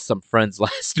some friends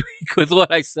last week with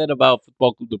what I said about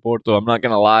Football Club de Porto. I'm not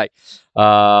gonna lie.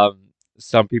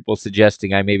 Some people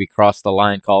suggesting I maybe crossed the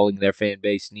line calling their fan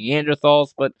base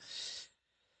Neanderthals, but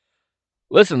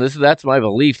listen, that's my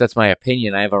belief, that's my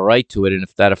opinion. I have a right to it, and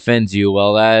if that offends you,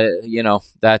 well,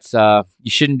 that's you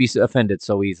shouldn't be offended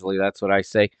so easily. That's what I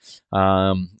say.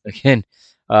 Again,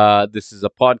 this is a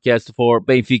podcast for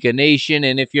Benfica Nation,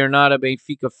 and if you're not a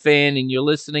Benfica fan and you're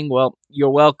listening, well, you're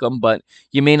welcome, but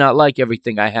you may not like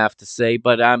everything I have to say,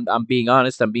 but I'm being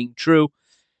honest, I'm being true,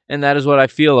 and that is what I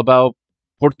feel about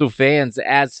Porto fans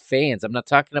as fans. I'm not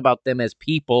talking about them as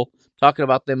people, I'm talking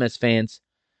about them as fans.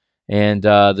 And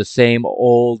the same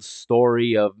old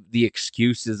story of the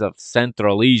excuses of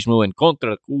centralismo and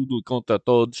contra tudo, contra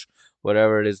todos,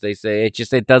 whatever it is they say.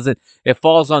 It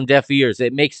falls on deaf ears.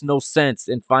 It makes no sense.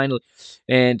 And finally,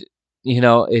 and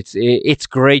it's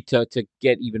great to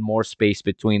get even more space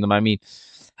between them. I mean,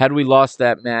 had we lost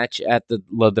that match at the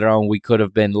Ladrón, we could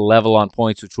have been level on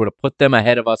points, which would have put them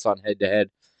ahead of us on head to head.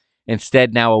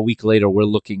 Instead, now a week later, we're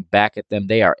looking back at them.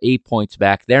 They are 8 points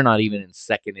back. They're not even in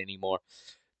second anymore.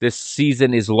 This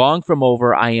season is long from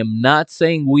over. I am not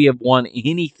saying we have won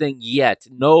anything yet.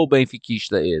 No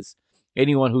Benfiquista is.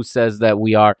 Anyone who says that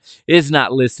we are is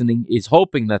not listening, is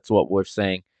hoping that's what we're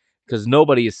saying, because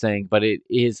nobody is saying, but it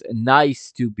is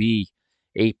nice to be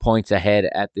 8 points ahead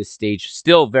at this stage.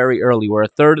 Still very early. We're a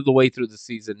third of the way through the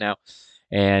season now.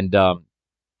 And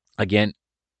again,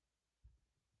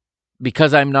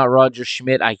 because I'm not Roger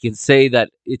Schmidt, I can say that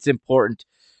it's important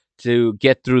to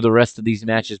get through the rest of these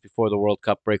matches before the World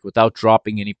Cup break without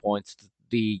dropping any points.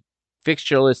 The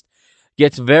fixture list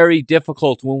gets very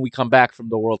difficult when we come back from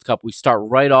the World Cup. We start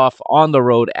right off on the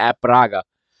road at Braga.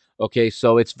 Okay,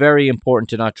 so it's very important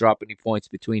to not drop any points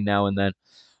between now and then.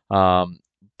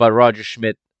 But Roger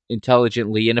Schmidt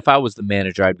intelligently, and if I was the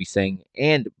manager, I'd be saying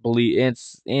and believe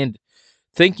and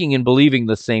thinking and believing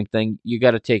the same thing. You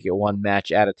got to take it one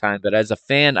match at a time. But as a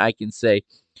fan, I can say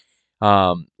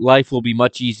life will be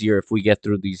much easier if we get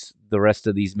through the rest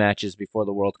of these matches before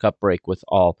the World Cup break with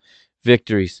all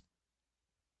victories.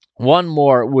 One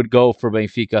more would go for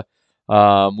Benfica.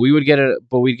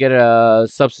 We'd get a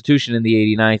substitution in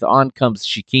the 89th. On comes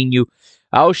Chiquinho.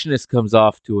 Auschwitz comes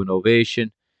off to an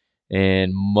ovation.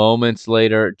 And moments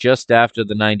later, just after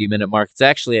the 90-minute mark, it's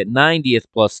actually at 90th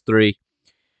plus 3.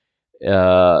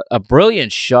 A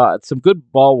brilliant shot, some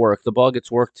good ball work. The ball gets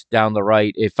worked down the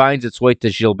right. It finds its way to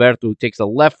Gilberto, who takes a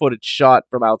left-footed shot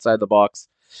from outside the box.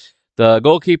 The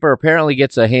goalkeeper apparently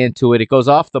gets a hand to it. It goes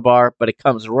off the bar, but it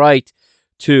comes right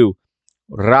to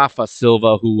Rafa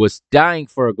Silva, who was dying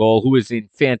for a goal, who is in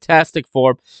fantastic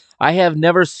form. I have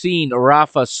never seen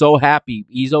Rafa so happy.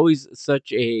 He's always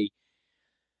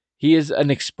he is an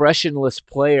expressionless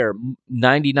player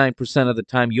 99% of the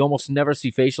time. You almost never see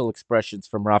facial expressions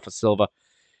from Rafa Silva.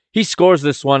 He scores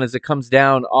this one as it comes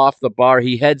down off the bar.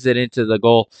 He heads it into the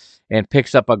goal and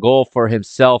picks up a goal for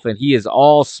himself, and he is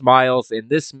all smiles, and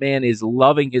this man is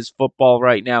loving his football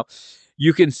right now.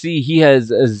 You can see he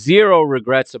has zero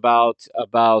regrets about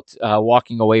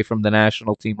walking away from the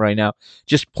national team right now.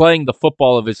 Just playing the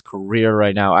football of his career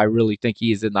right now. I really think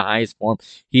he is in the highest form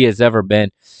he has ever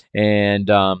been,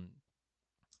 and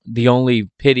the only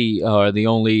pity or the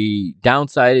only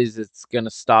downside is it's going to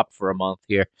stop for a month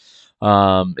here.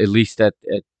 At least at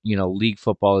league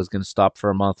football is going to stop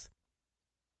for a month.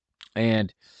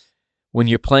 And when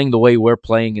you're playing the way we're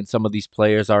playing and some of these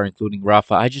players are, including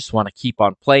Rafa, I just want to keep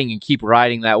on playing and keep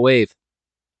riding that wave.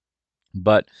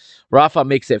 But Rafa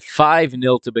makes it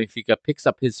 5-0 to Benfica, picks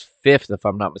up his 5th, if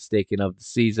I'm not mistaken, of the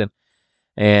season.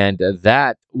 And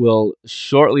that will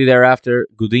shortly thereafter,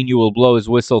 Godinho will blow his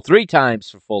whistle 3 times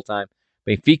for full time.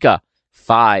 Benfica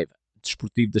 5,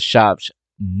 Desportivo de Chaves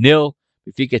 0.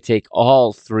 Benfica take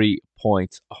all 3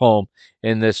 points home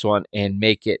in this one and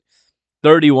make it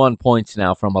 31 points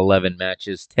now from 11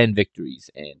 matches, 10 victories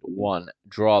and 1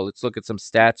 draw. Let's look at some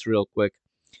stats real quick.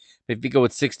 Benfica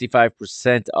with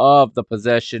 65% of the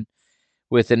possession,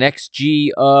 with an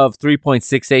XG of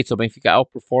 3.68, so Benfica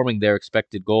outperforming their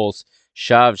expected goals.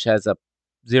 Chaves has a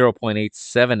 0.87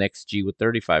 XG with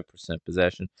 35%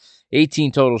 possession.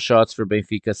 18 total shots for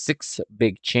Benfica, 6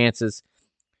 big chances,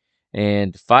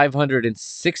 and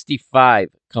 565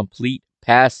 complete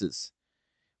passes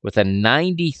with a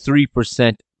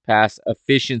 93% pass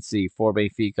efficiency for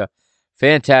Benfica.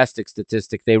 Fantastic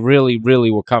statistic. They really, really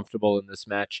were comfortable in this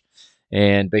match,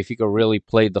 and Benfica really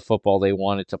played the football they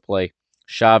wanted to play.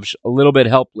 Chaves a little bit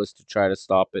helpless to try to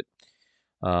stop it.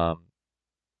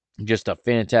 Just a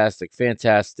fantastic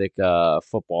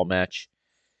football match,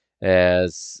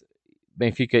 as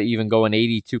Benfica even going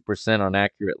 82% on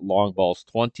accurate long balls,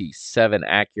 27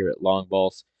 accurate long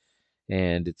balls,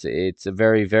 and it's a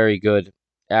very, very good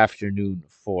afternoon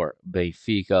for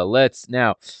Benfica. Let's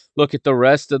now look at the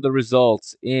rest of the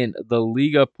results in the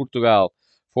Liga Portugal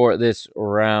for this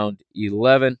round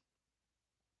 11,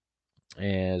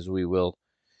 as we will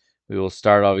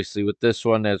start obviously with this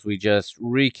one, as we just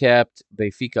recapped.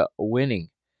 Benfica winning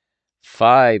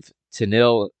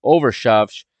 5-0 over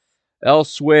Chaves.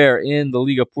 Elsewhere in the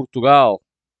Liga Portugal,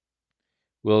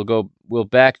 we'll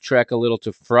backtrack a little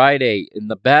to Friday in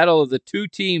the battle of the two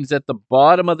teams at the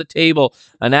bottom of the table,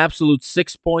 an absolute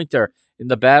 6-pointer in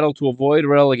the battle to avoid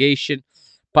relegation.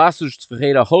 Passos de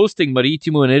Ferreira hosting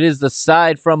Marítimo, and it is the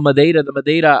side from Madeira, the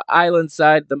Madeira Island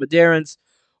side, the Madeirans,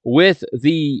 with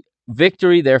the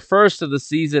victory, their first of the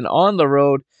season on the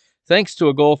road, thanks to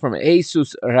a goal from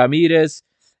Jesus Ramirez.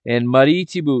 And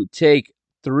Marítimo take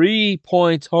 3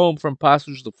 points home from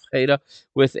Passos de Ferreira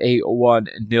with a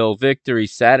 1-0 victory.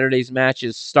 Saturday's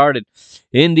matches started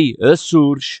in the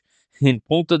Açores in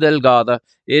Ponta Delgada.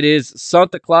 It is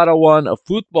Santa Clara 1,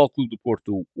 Futebol Clube do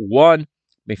Porto 1,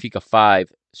 Benfica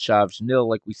 5, Chaves 0,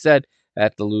 like we said,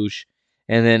 at the Luge.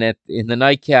 And then in the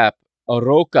nightcap,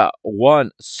 Aroca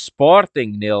 1,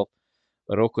 Sporting 0.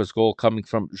 Aroca's goal coming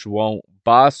from João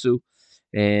Basu.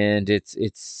 And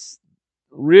it's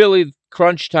really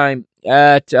crunch time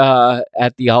at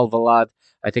the Alvalade.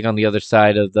 I think on the other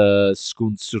side of the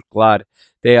Skun Circular,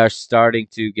 they are starting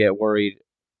to get worried.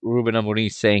 Ruben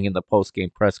Amorim saying in the post-game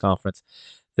press conference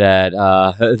that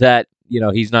that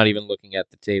he's not even looking at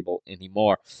the table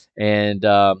anymore, and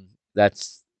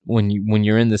that's when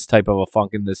you're in this type of a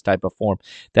funk, in this type of form,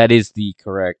 that is the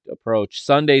correct approach.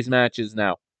 Sunday's matches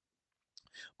now.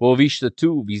 Boavista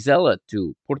 2, Vizela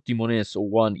 2, Portimonense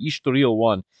 1, Estoril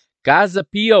 1, Casa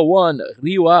Pia 1,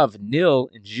 Rio Ave 0,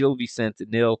 and Gil Vicente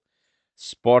 0,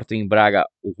 Sporting Braga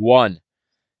 1.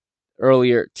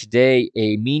 Earlier today,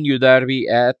 a Minho derby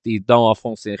at the Dom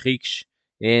Afonso Henriques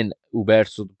in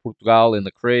Uberso de Portugal, in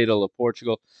the cradle of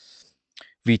Portugal.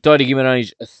 Vitória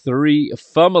Guimarães 3,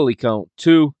 Famalicão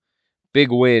 2.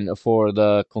 Big win for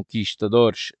the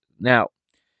Conquistadores. Now,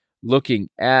 looking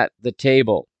at the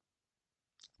table,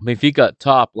 Benfica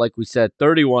top, like we said,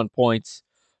 31 points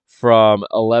from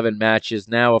 11 matches.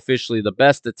 Now officially the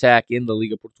best attack in the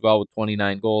Liga Portugal with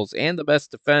 29 goals and the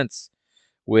best defense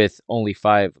with only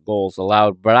 5 goals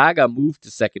allowed. Braga moved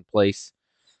to second place.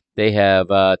 They have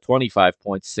 25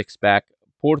 points, 6 back.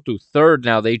 Porto third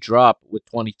now. They drop with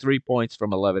 23 points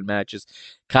from 11 matches.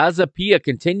 Casa Pia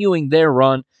continuing their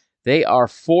run. They are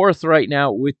fourth right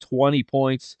now with 20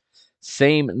 points.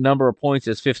 Same number of points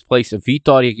as fifth place of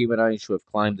Vitória Guimarães, who have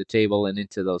climbed the table and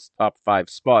into those top 5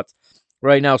 spots.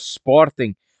 Right now,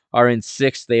 Sporting are in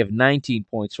sixth. They have 19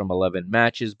 points from 11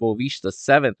 matches. Boavista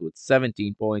seventh with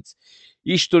 17 points.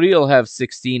 Estoril have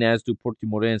 16, as do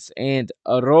Portimonense and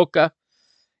Aroca.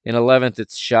 In 11th,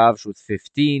 it's Chaves with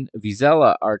 15.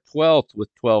 Vizela are 12th with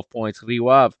 12 points. Rio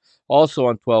Ave also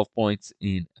on 12 points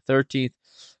in 13th.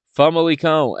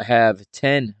 Famalicão have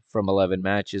 10 from 11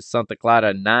 matches. Santa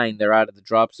Clara 9. They're out of the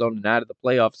drop zone and out of the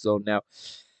playoff zone now.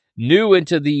 New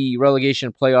into the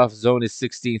relegation playoff zone is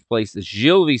 16th place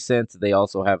Gil Vicente. They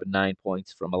also have 9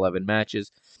 points from 11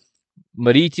 matches.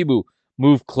 Marítimo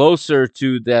move closer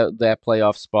to that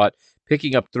playoff spot,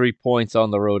 picking up 3 points on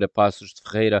the road at Passos de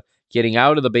Ferreira, getting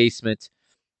out of the basement,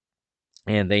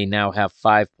 and they now have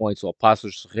 5 points, while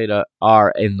Passos de Ferreira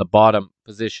are in the bottom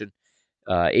position,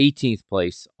 18th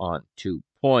place on 2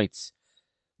 points.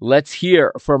 Let's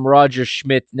hear from Roger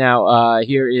Schmidt now.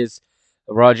 Here is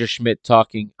Roger Schmidt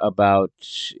talking about,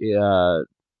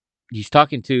 he's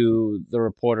talking to the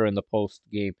reporter in the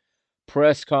post-game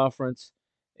press conference,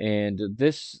 and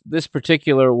this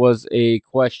particular was a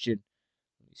question.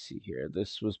 Let me see here.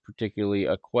 This was particularly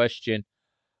a question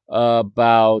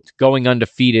about going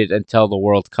undefeated until the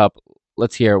World Cup.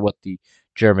 Let's hear what the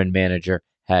German manager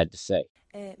had to say.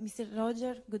 Mr.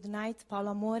 Roger, good night.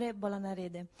 Paolo Amore,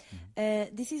 Bolanarede.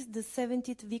 This is the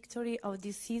 70th victory of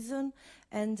this season,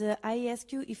 and I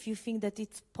ask you if you think that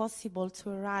it's possible to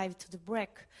arrive to the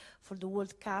break for the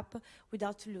World Cup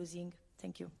without losing.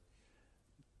 Thank you.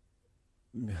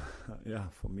 Yeah,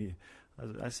 for me,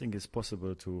 I think it's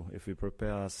possible to, if we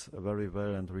prepare us very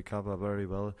well and recover very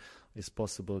well, it's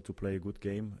possible to play a good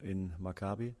game in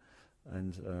Maccabi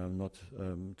and not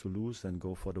to lose and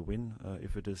go for the win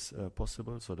if it is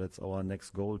possible. So that's our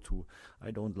next goal.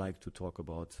 I don't like to talk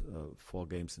about 4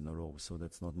 games in a row, so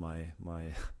that's not my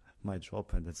my job,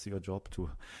 and it's your job to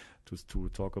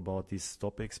talk about these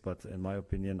topics. But in my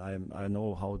opinion, I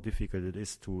know how difficult it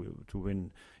is to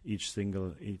win each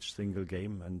single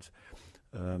game, and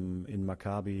in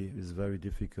Maccabi is very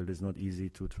difficult. It's not easy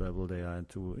to travel there and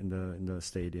to in the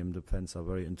stadium. The fans are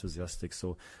very enthusiastic.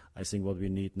 So I think what we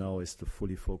need now is to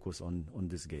fully focus on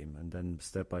this game, and then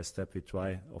step by step we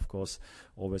try, of course,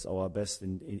 always our best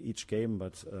in each game.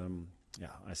 But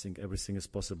I think everything is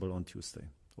possible on Tuesday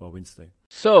or Wednesday.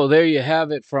 So there you have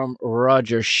it from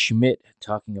Roger Schmidt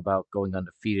talking about going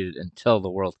undefeated until the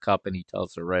World Cup, and he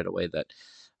tells her right away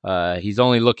that he's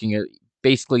only looking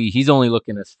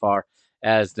as far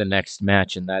as the next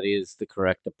match, and that is the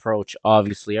correct approach.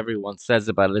 Obviously, everyone says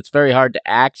about it. It's very hard to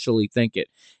actually think it,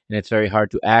 and it's very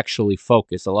hard to actually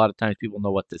focus. A lot of times people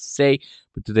know what to say,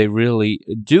 but do they really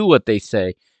do what they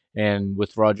say? And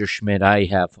with Roger Schmidt, I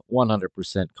have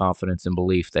 100% confidence and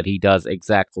belief that he does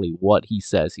exactly what he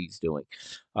says he's doing.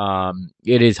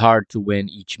 It is hard to win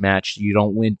each match. You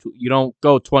don't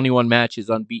go 21 matches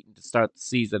unbeaten to start the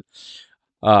season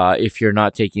if you're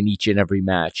not taking each and every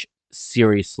match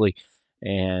seriously.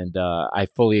 And I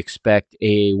fully expect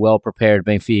a well-prepared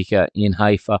Benfica in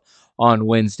Haifa on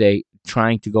Wednesday,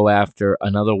 trying to go after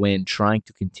another win, trying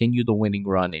to continue the winning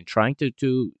run, and trying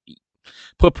to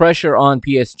put pressure on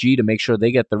PSG to make sure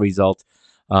they get the result.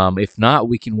 If not,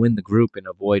 we can win the group and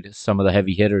avoid some of the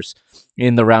heavy hitters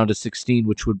in the round of 16,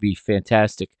 which would be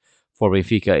fantastic for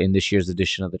Benfica in this year's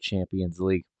edition of the Champions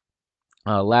League.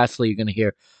 Lastly, you're going to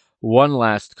hear one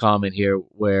last comment here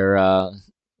where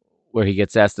he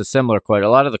gets asked a similar question. A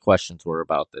lot of the questions were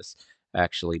about this,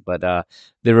 actually. But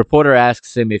the reporter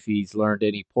asks him if he's learned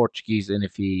any Portuguese and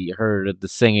if he heard the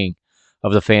singing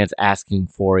of the fans asking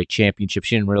for a championship.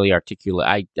 She didn't really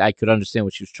articulate. I could understand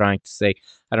what she was trying to say.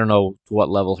 I don't know to what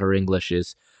level her English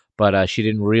is, but she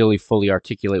didn't really fully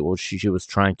articulate what she was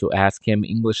trying to ask him.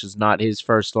 English is not his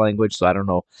first language, so I don't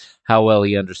know how well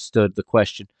he understood the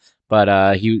question.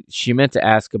 But she meant to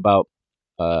ask about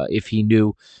if he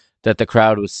knew that the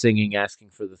crowd was singing,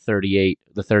 asking for the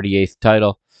 38th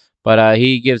title. But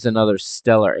he gives another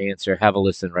stellar answer. Have a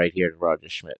listen right here to Roger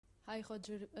Schmidt. Hi,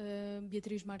 Roger.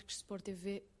 Beatriz Marques, Sport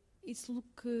TV. It's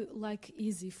look like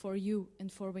easy for you and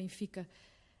for Benfica.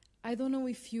 I don't know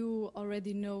if you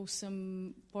already know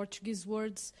some Portuguese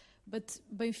words, but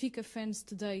Benfica fans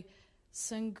today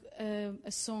sang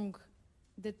a song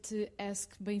that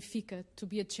asked Benfica to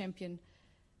be a champion.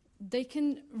 They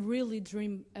can really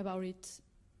dream about it.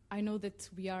 I know that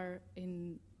we are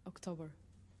in October.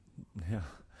 Yeah.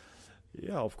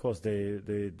 Yeah, of course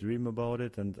they dream about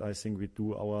it, and I think we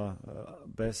do our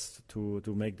best to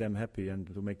make them happy and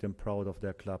to make them proud of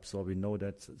their club. So we know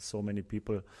that so many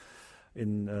people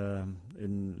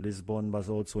in Lisbon, but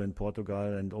also in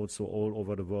Portugal and also all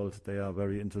over the world, they are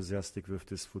very enthusiastic with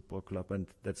this football club, and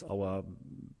that's our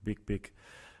big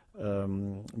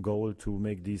goal, to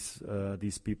make these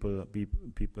people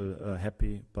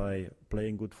happy by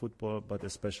playing good football, but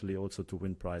especially also to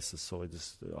win prizes. So it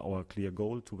is our clear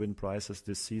goal to win prizes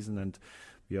this season, and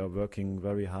we are working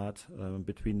very hard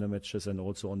between the matches and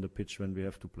also on the pitch when we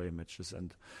have to play matches.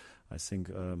 And I think,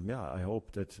 I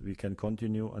hope that we can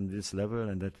continue on this level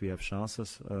and that we have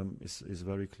chances. Is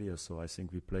very clear. So I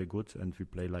think we play good and we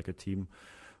play like a team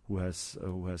who has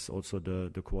also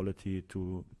the quality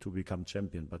to become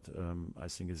champion. But I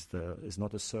think it's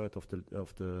not a third of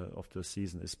the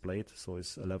season is played. So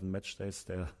it's 11 match days.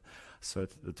 There are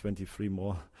 23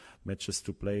 more matches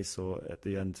to play. So at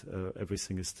the end,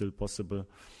 everything is still possible.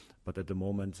 But at the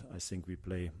moment, I think we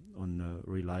play on a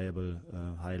reliable,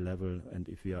 high level. And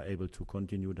if we are able to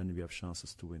continue, then we have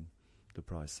chances to win the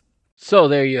prize. So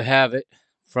there you have it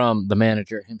from the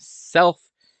manager himself.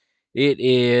 It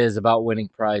is about winning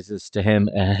prizes to him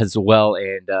as well,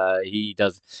 and he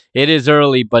does. It is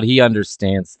early, but he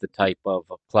understands the type of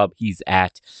club he's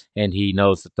at, and he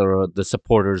knows that the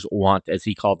supporters want, as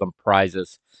he called them,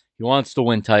 prizes. He wants to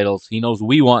win titles. He knows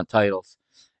we want titles,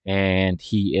 and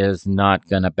he is not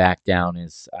going to back down.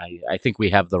 I think we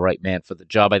have the right man for the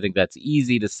job. I think that's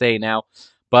easy to say now,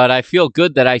 but I feel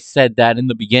good that I said that in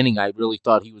the beginning. I really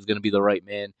thought he was going to be the right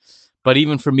man. But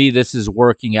even for me, this is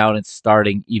working out and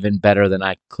starting even better than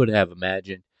I could have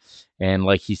imagined. And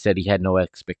like he said, he had no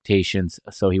expectations,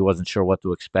 so he wasn't sure what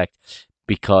to expect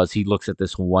because he looks at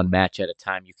this one match at a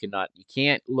time. You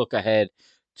can't look ahead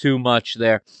too much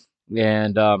there.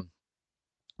 And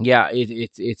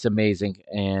it's amazing,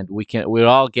 and we're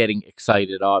all getting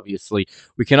excited. Obviously,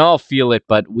 we can all feel it,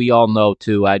 but we all know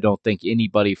too. I don't think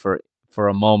anybody for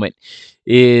a moment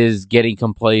is getting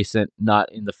complacent,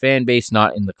 not in the fan base,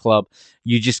 not in the club.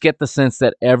 You just get the sense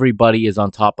that everybody is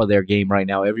on top of their game right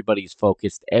now. Everybody's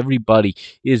focused. Everybody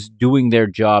is doing their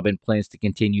job and plans to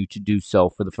continue to do so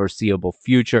for the foreseeable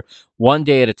future, one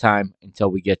day at a time until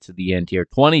we get to the end here.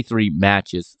 23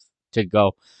 matches to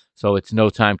go. So it's no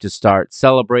time to start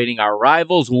celebrating. Our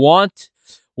rivals want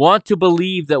to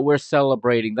believe that we're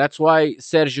celebrating. That's why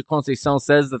Sergio Conceição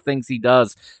says the things he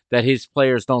does, that his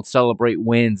players don't celebrate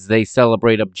wins. They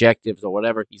celebrate objectives or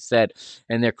whatever he said.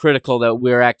 And they're critical that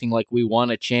we're acting like we won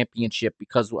a championship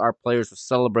because our players are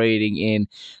celebrating in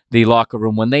the locker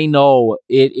room when they know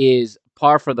it is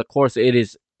par for the course. It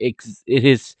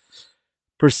is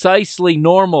precisely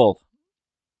normal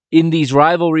in these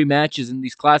rivalry matches, in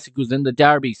these clásicos, in the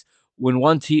derbies,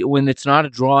 when it's not a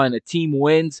draw and a team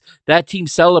wins, that team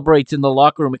celebrates in the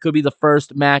locker room. It could be the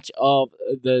first match of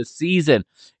the season.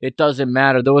 It doesn't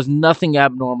matter. There was nothing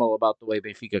abnormal about the way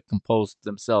Benfica composed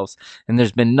themselves, and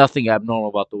there's been nothing abnormal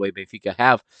about the way Benfica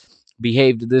have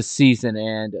behaved this season,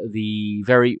 and the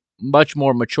very much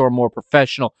more mature, more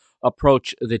professional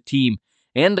approach the team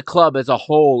and the club as a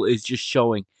whole is just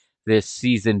showing this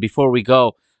season. Before we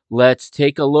go, let's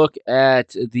take a look at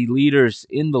the leaders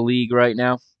in the league right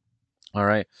now. All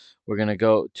right, we're going to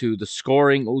go to the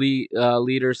scoring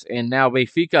leaders, and now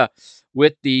Benfica,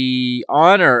 with the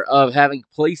honor of having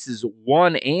places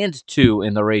 1 and 2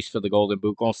 in the race for the Golden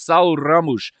Boot. Gonçalo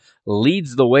Ramos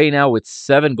leads the way now with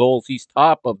 7 goals. He's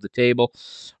top of the table.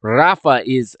 Rafa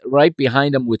is right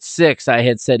behind him with 6. I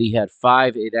had said he had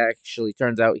 5. It actually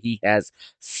turns out he has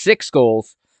 6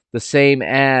 goals, the same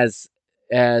as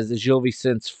Gil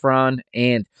Vicente Fran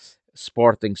and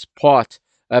Sporting's Pot.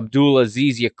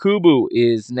 Abdulaziz Yakubu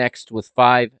is next with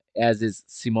 5, as is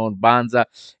Simon Banza,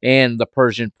 and the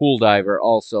Persian pool diver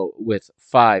also with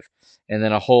 5. And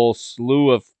then a whole slew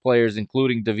of players,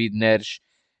 including David Neres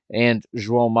and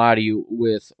João Mario,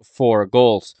 with 4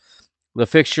 goals. The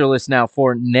fixture list now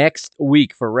for next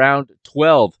week for round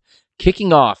 12,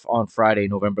 kicking off on Friday,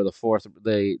 November the 4th,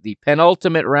 the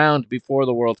penultimate round before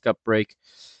the World Cup break.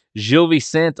 Gil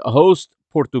Vicente host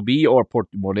Portubi, or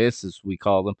Portimonense as we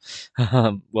call them.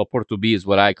 Well, Portubi is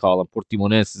what I call them.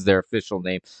 Portimonense is their official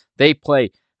name. They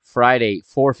play Friday,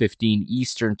 4:15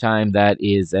 Eastern Time. That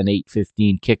is an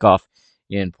 8:15 kickoff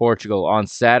in Portugal. On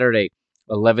Saturday,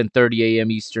 11:30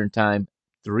 a.m. Eastern Time,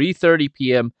 3:30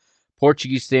 p.m.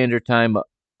 Portuguese Standard Time.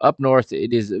 Up north,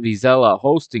 it is Vizela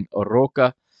hosting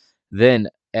Roca. Then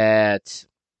at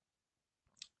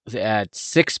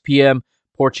 6 p.m.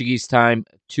 Portuguese time,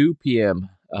 2 p.m.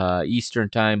 Eastern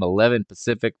time, 11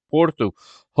 Pacific. Porto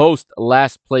host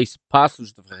last place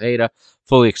Paços de Ferreira.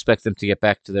 Fully expect them to get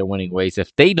back to their winning ways.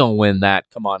 If they don't win that,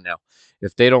 come on now.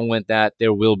 If they don't win that,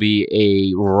 there will be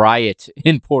a riot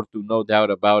in Porto, no doubt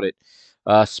about it.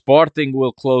 Sporting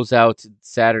will close out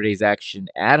Saturday's action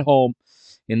at home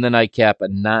in the nightcap,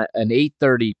 an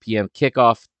 8:30 p.m.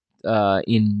 kickoff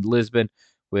in Lisbon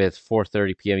with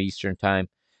 4:30 p.m. Eastern time.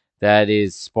 That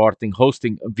is Sporting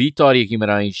hosting Vitória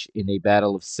Guimarães in a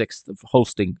battle of 6th, of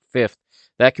hosting 5th.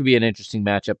 That could be an interesting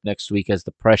matchup next week as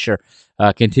the pressure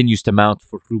continues to mount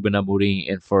for Ruben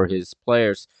Amorim and for his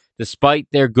players. Despite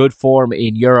their good form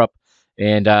in Europe,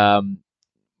 and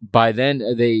by then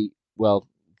we'll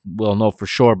know for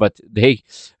sure, but they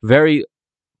very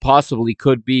possibly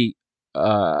could be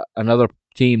another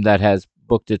team that has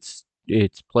booked its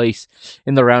place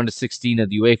in the round of 16 of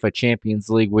the UEFA Champions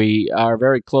League. We are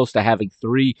very close to having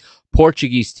 3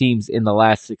 Portuguese teams in the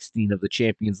last 16 of the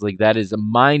Champions League. That is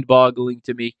mind-boggling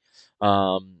to me.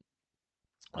 I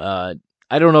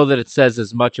don't know that it says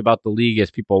as much about the league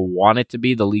as people want it to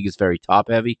be. The league is very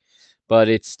top-heavy, but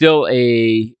it's still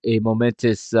a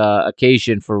momentous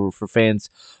occasion for fans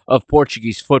of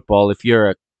Portuguese football. If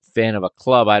you're a fan of a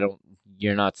club,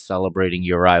 you're not celebrating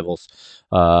your rivals'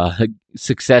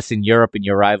 success in Europe and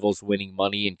your rivals winning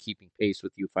money and keeping pace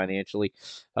with you financially.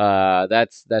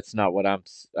 That's not what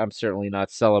I'm certainly not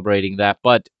celebrating that.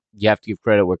 But you have to give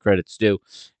credit where credit's due,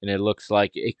 and it looks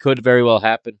like it could very well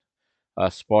happen.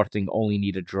 Sporting only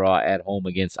need a draw at home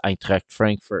against Eintracht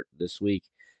Frankfurt this week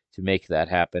to make that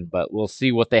happen. But we'll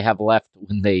see what they have left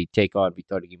when they take on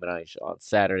Vitória Guimarães on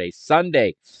Saturday.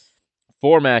 Sunday,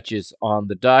 4 matches on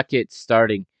the docket,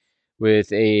 starting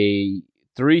with a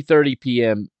 3:30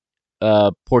 p.m.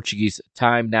 Portuguese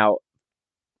time. Now,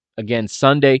 again,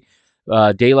 Sunday,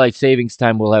 daylight savings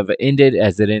time will have ended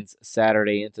as it ends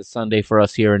Saturday into Sunday for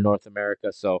us here in North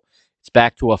America. So it's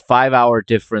back to a 5-hour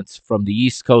difference from the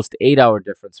East Coast, 8-hour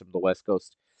difference from the West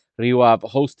Coast. Rio Ave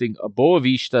hosting a Boa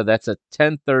Vista. That's a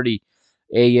 10:30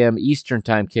 a.m. Eastern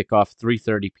time kickoff,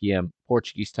 3:30 p.m.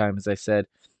 Portuguese time, as I said.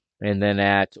 And then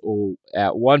at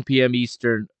 1 p.m.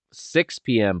 Eastern, 6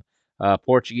 p.m.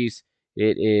 Portuguese,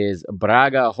 it is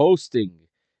Braga hosting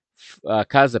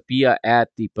Casa Pia at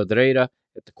the Pedreira,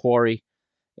 at the Quarry,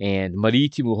 and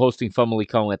Marítimo hosting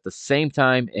Famalicão at the same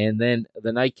time. And then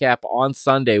the nightcap on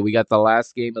Sunday, we got the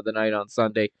last game of the night on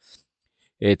Sunday.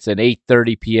 It's an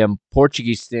 8:30 p.m.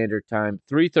 Portuguese Standard Time,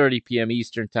 3:30 p.m.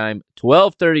 Eastern Time,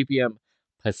 12:30 p.m.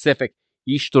 Pacific.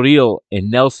 Estoril and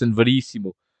Nelson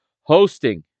Veríssimo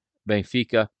hosting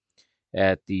Benfica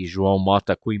at the João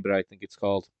Mota Coimbra, I think it's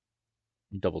called.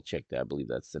 Double check that. I believe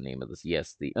that's the name of this.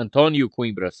 Yes, the Antonio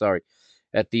Coimbra, sorry.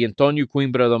 At the Antonio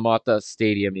Coimbra da Mota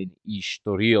Stadium in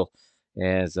Estoril,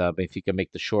 as Benfica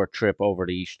make the short trip over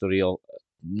to Estoril.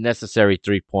 Necessary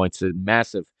 3 points. A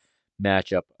massive,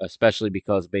 matchup, especially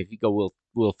because Benfica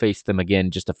will face them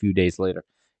again just a few days later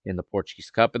in the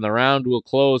Portuguese Cup. And the round will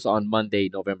close on Monday,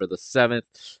 November the 7th,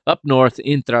 up north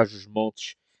in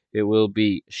Trás-os-Montes. It will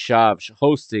be Chaves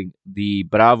hosting the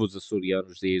Bravos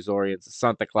Açorianos, the Azorians,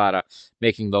 Santa Clara,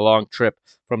 making the long trip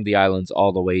from the islands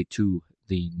all the way to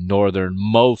the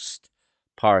northernmost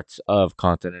parts of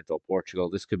continental Portugal.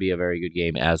 This could be a very good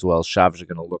game as well. Chaves are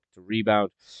going to look to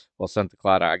rebound, while Santa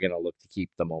Clara are going to look to keep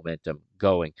the momentum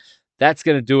going. That's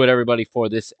going to do it, everybody, for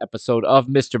this episode of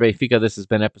Mr. Benfica. This has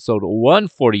been episode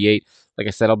 148. Like I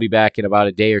said, I'll be back in about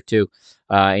a day or two,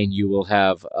 and you will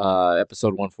have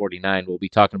episode 149. We'll be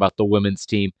talking about the women's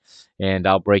team, and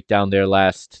I'll break down their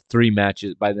last 3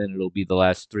 matches. By then, it'll be the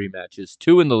last 3 matches,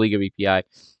 2 in the League of EPI,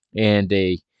 and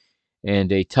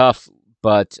a tough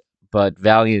but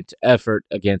valiant effort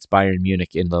against Bayern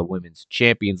Munich in the Women's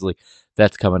Champions League.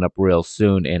 That's coming up real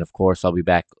soon. And of course, I'll be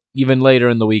back even later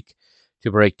in the week to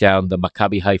break down the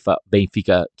Maccabi Haifa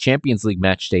Benfica Champions League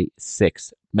Matchday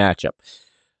 6 matchup.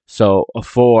 So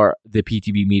for the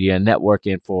PTB Media Network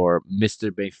and for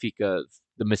Mr. Benfica,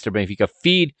 the Mr. Benfica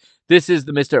feed, this is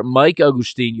the Mr. Mike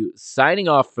Agustinu signing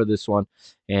off for this one.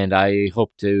 And I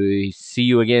hope to see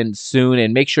you again soon.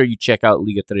 And make sure you check out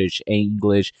Liga 3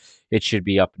 English. It should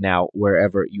be up now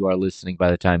wherever you are listening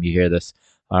by the time you hear this.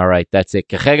 All right, that's it.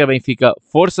 Carrega Benfica,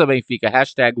 Força Benfica,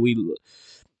 hashtag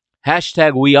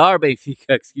we are Benfica,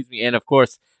 excuse me. And of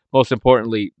course, most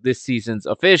importantly, this season's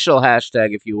official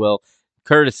hashtag, if you will,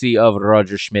 courtesy of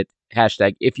Roger Schmidt,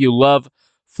 hashtag if you love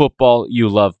football, you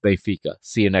love Benfica.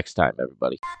 See you next time,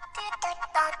 everybody.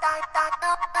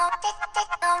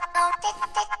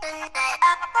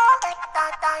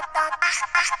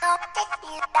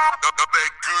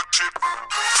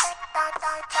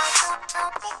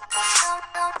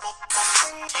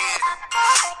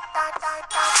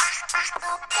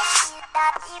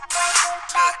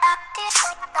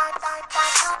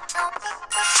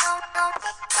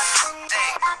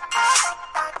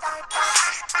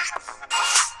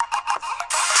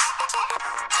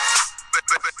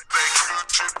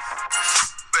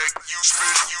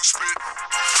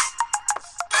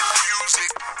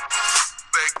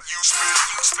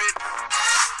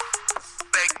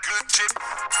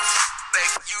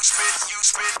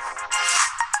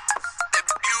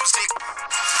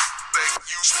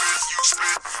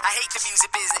 I hate the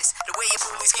music business, the way your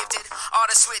bully's gifted. All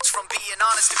the switch from being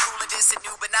honest to cool and distant,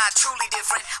 new but not truly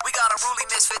different. We got unruly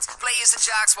misfits, players and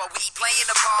jocks while we playing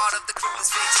the part of the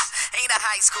clueless victim. Ain't a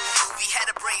high school movie, had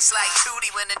a brace like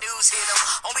Tootie when the news hit 'em.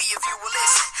 Only if you will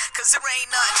listen, cause there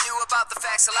ain't nothing new about the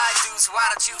facts of life, dudes. Why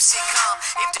don't you sit calm?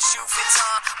 If the shoe fits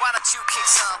on, why don't you kick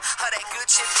some of that good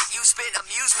shit that you spit?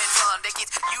 Amusement fun, they get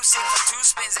you sick from 2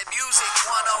 spins at music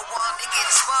 101. It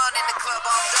gets fun in the club,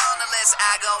 I'm done unless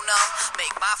I go numb.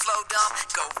 Make my flow dumb,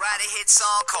 go write a hit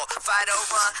song called Fight or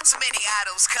Run. So many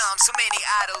idols come, so many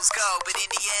idols go, but in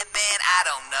the end, man, I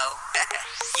don't know. Yeah.